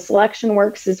school selection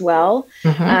works as well.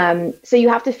 So you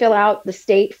have to fill out the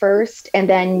state first, and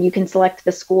then you can select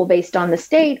the school based on the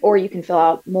state, or you can fill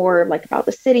out more like about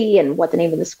the city and what the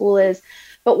name of the school is.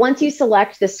 But once you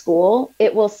select the school,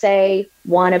 it will say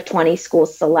 1 of 20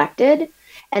 schools selected,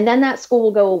 and then that school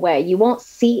will go away. You won't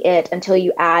see it until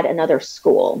you add another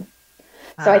school.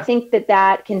 So I think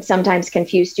that can sometimes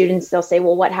confuse students. They'll say,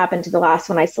 well, what happened to the last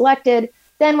one I selected?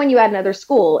 Then when you add another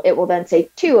school, it will then say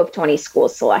 2 of 20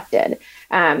 schools selected.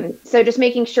 So just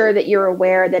making sure that you're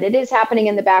aware that it is happening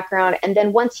in the background. And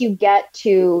then once you get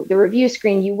to the review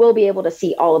screen, you will be able to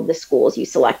see all of the schools you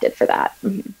selected for that.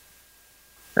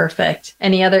 Perfect.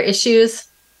 Any other issues?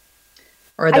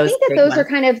 I think that those are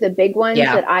kind of the big ones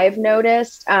that I've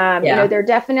noticed. There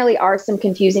definitely are some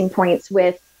confusing points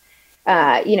with,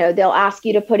 they'll ask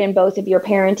you to put in both of your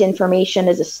parent information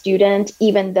as a student,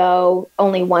 even though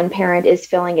only one parent is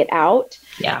filling it out.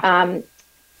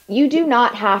 You do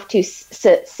not have to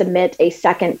submit a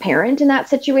second parent in that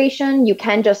situation. You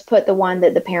can just put the one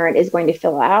that the parent is going to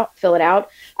fill it out.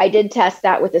 I did test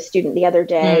that with a student the other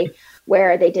day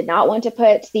where they did not want to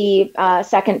put the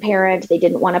second parent. They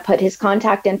didn't want to put his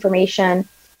contact information.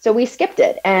 So we skipped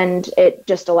it, and it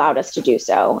just allowed us to do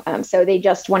so. So they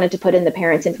just wanted to put in the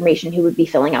parent's information who would be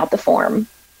filling out the form.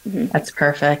 That's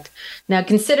perfect. Now,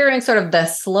 considering sort of the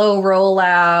slow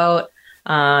rollout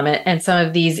and some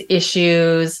of these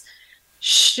issues,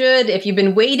 if you've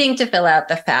been waiting to fill out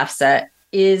the FAFSA,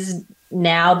 is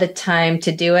now the time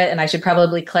to do it? And I should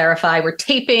probably clarify, we're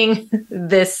taping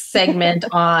this segment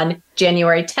on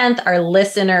January 10th. Our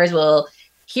listeners will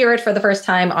hear it for the first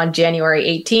time on January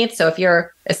 18th. So if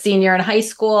you're a senior in high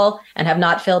school and have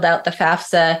not filled out the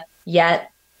FAFSA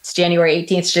yet, it's January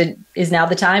 18th is now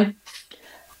the time?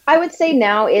 I would say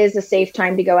now is a safe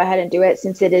time to go ahead and do it,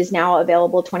 since it is now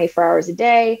available 24 hours a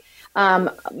day.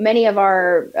 Many of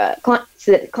our clients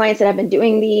that have been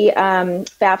doing the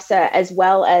FAFSA, as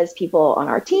well as people on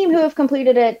our team who have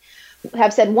completed it,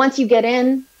 have said once you get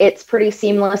in, it's pretty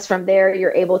seamless from there.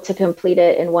 You're able to complete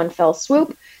it in one fell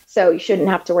swoop. So you shouldn't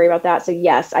have to worry about that. So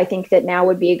yes, I think that now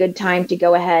would be a good time to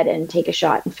go ahead and take a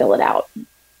shot and fill it out.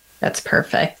 That's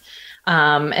perfect.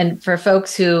 And for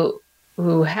folks who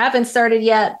who haven't started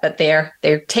yet, but they're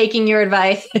taking your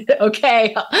advice.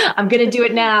 Okay, I'm going to do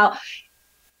it now.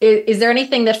 Is there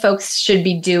anything that folks should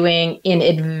be doing in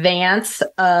advance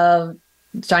of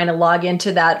trying to log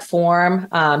into that form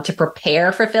to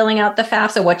prepare for filling out the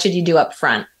FAFSA? What should you do up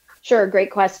front? Sure,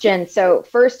 great question. So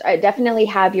first, I definitely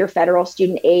have your federal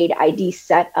student aid ID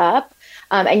set up.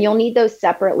 And you'll need those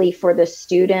separately for the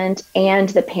student and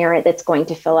the parent that's going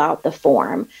to fill out the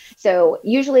form. So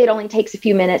usually it only takes a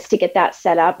few minutes to get that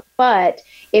set up. But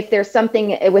if there's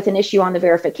something with an issue on the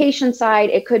verification side,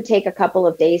 it could take a couple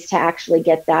of days to actually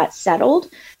get that settled.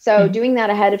 So doing that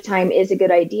ahead of time is a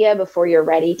good idea before you're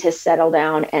ready to settle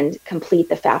down and complete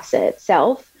the FAFSA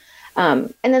itself.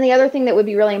 And then the other thing that would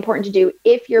be really important to do,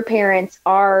 if your parents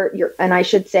are, and I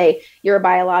should say your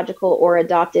biological or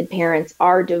adopted parents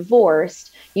are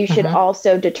divorced, you should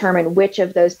also determine which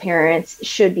of those parents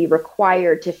should be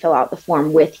required to fill out the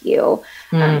form with you.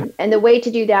 And the way to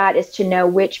do that is to know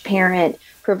which parent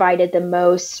provided the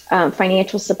most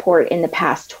financial support in the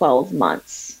past 12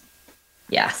 months.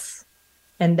 Yes.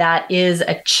 And that is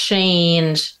a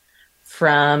change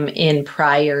from in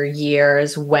prior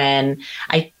years when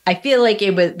I feel like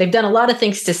they've done a lot of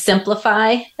things to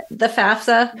simplify the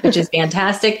FAFSA, which is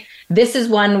fantastic. This is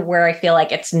one where I feel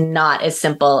like it's not as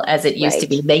simple as it used to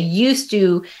be. They used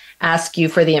to ask you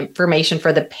for the information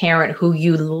for the parent who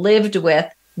you lived with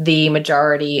the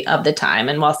majority of the time.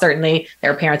 And while certainly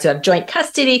there are parents who have joint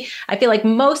custody, I feel like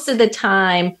most of the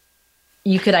time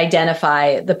you could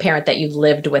identify the parent that you've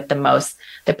lived with the most.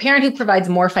 The parent who provides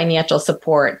more financial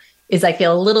support is, I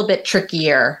feel, a little bit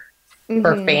trickier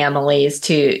for families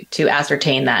to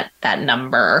ascertain that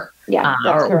number. Yeah,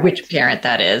 or correct. Which parent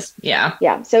that is. Yeah.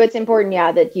 Yeah. So it's important,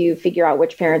 that you figure out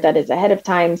which parent that is ahead of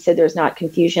time so there's not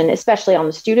confusion, especially on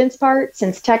the student's part,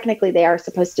 since technically they are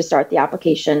supposed to start the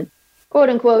application, quote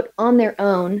unquote, on their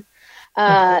own.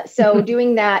 So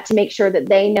doing that to make sure that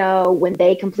they know when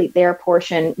they complete their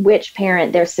portion, which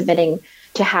parent they're submitting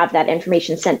to have that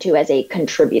information sent to as a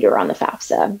contributor on the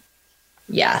FAFSA.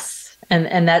 Yes.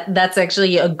 And that's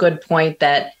actually a good point,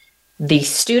 that the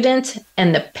student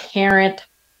and the parent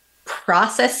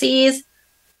processes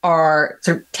are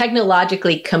sort of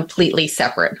technologically completely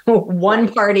separate.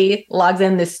 One party logs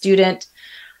in, the student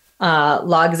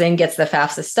logs in, gets the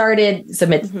FAFSA started,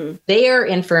 submits their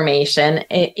information,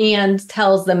 and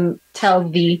tell the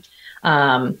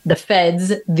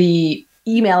feds the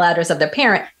email address of the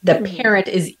parent. The parent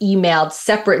is emailed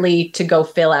separately to go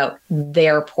fill out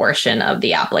their portion of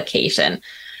the application.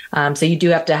 So you do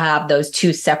have to have those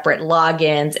two separate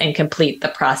logins and complete the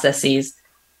processes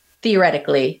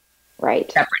theoretically.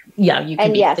 Right. Separate. Yeah, you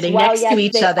can be sitting next to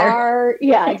each other.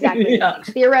 Exactly.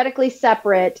 Theoretically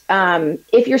separate.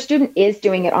 If your student is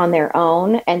doing it on their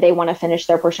own and they want to finish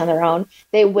their portion on their own,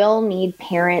 they will need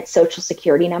parent social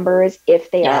security numbers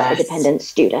if they are a dependent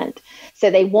student. So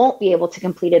they won't be able to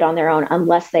complete it on their own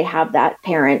unless they have that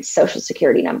parent's social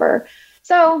security number.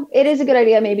 So it is a good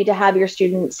idea maybe to have your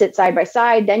student sit side by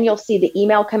side. Then you'll see the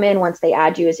email come in once they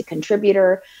add you as a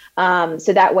contributor.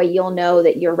 So that way you'll know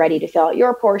that you're ready to fill out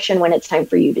your portion when it's time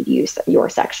for you to use your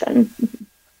section.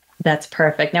 That's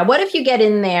perfect. Now, what if you get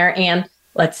in there and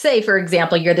let's say, for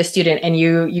example, you're the student and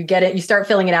you get it, you start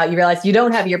filling it out, you realize you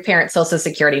don't have your parent's social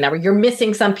security number, you're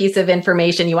missing some piece of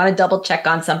information, you want to double check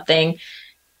on something.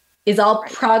 Is all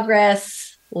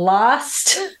progress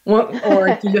lost?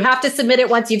 Or do you have to submit it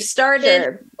once you've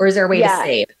started? Or is there a way to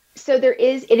save? So it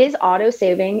is auto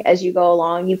saving as you go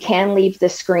along. You can leave the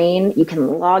screen. You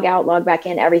can log out, log back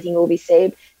in. Everything will be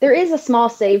saved. There is a small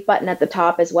save button at the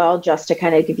top as well, just to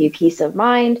kind of give you peace of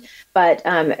mind. But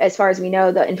as far as we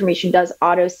know, the information does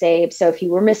auto save. So if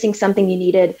you were missing something you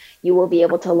needed, you will be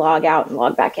able to log out and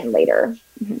log back in later.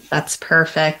 That's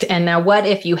perfect. And now what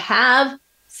if you have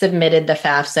submitted the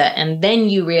FAFSA and then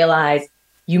you realize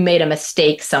you made a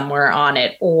mistake somewhere on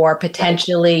it, or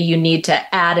potentially you need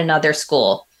to add another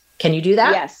school? Can you do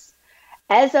that? Yes.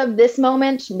 As of this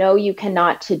moment, no, you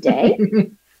cannot today.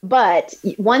 But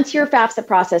once your FAFSA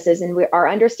processes, and our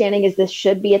understanding is this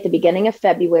should be at the beginning of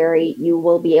February, you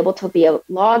will be able to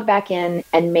log back in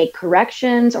and make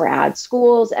corrections or add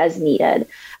schools as needed.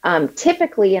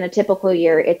 Typically, in a typical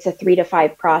year, it's a 3 to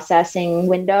 5 processing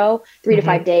window, 3 to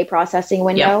 5 day processing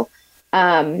window.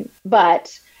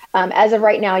 But as of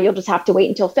right now, you'll just have to wait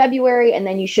until February, and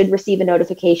then you should receive a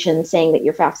notification saying that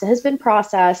your FAFSA has been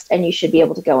processed, and you should be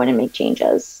able to go in and make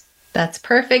changes. That's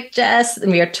perfect, Jess.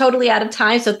 And we are totally out of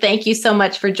time. So thank you so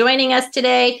much for joining us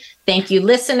today. Thank you,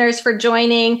 listeners, for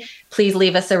joining. Please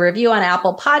leave us a review on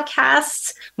Apple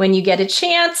Podcasts when you get a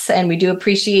chance. And we do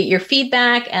appreciate your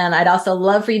feedback. And I'd also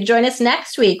love for you to join us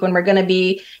next week when we're going to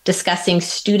be discussing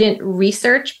student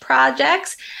research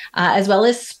projects, as well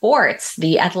as sports,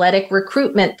 the athletic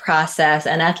recruitment process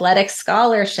and athletic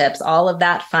scholarships, all of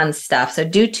that fun stuff. So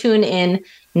do tune in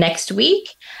next week.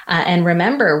 And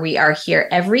remember, we are here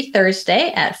every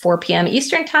Thursday at 4 p.m.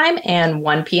 Eastern Time and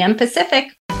 1 p.m.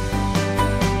 Pacific.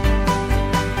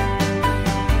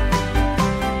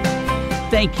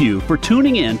 Thank you for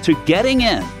tuning in to Getting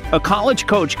In, a college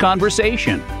coach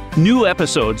conversation. New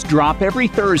episodes drop every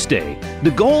Thursday.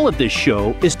 The goal of this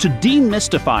show is to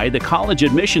demystify the college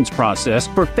admissions process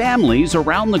for families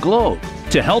around the globe.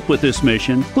 To help with this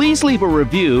mission, please leave a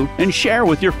review and share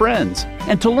with your friends.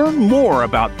 And to learn more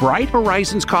about Bright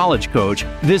Horizons College Coach,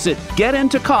 visit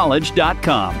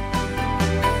getintocollege.com.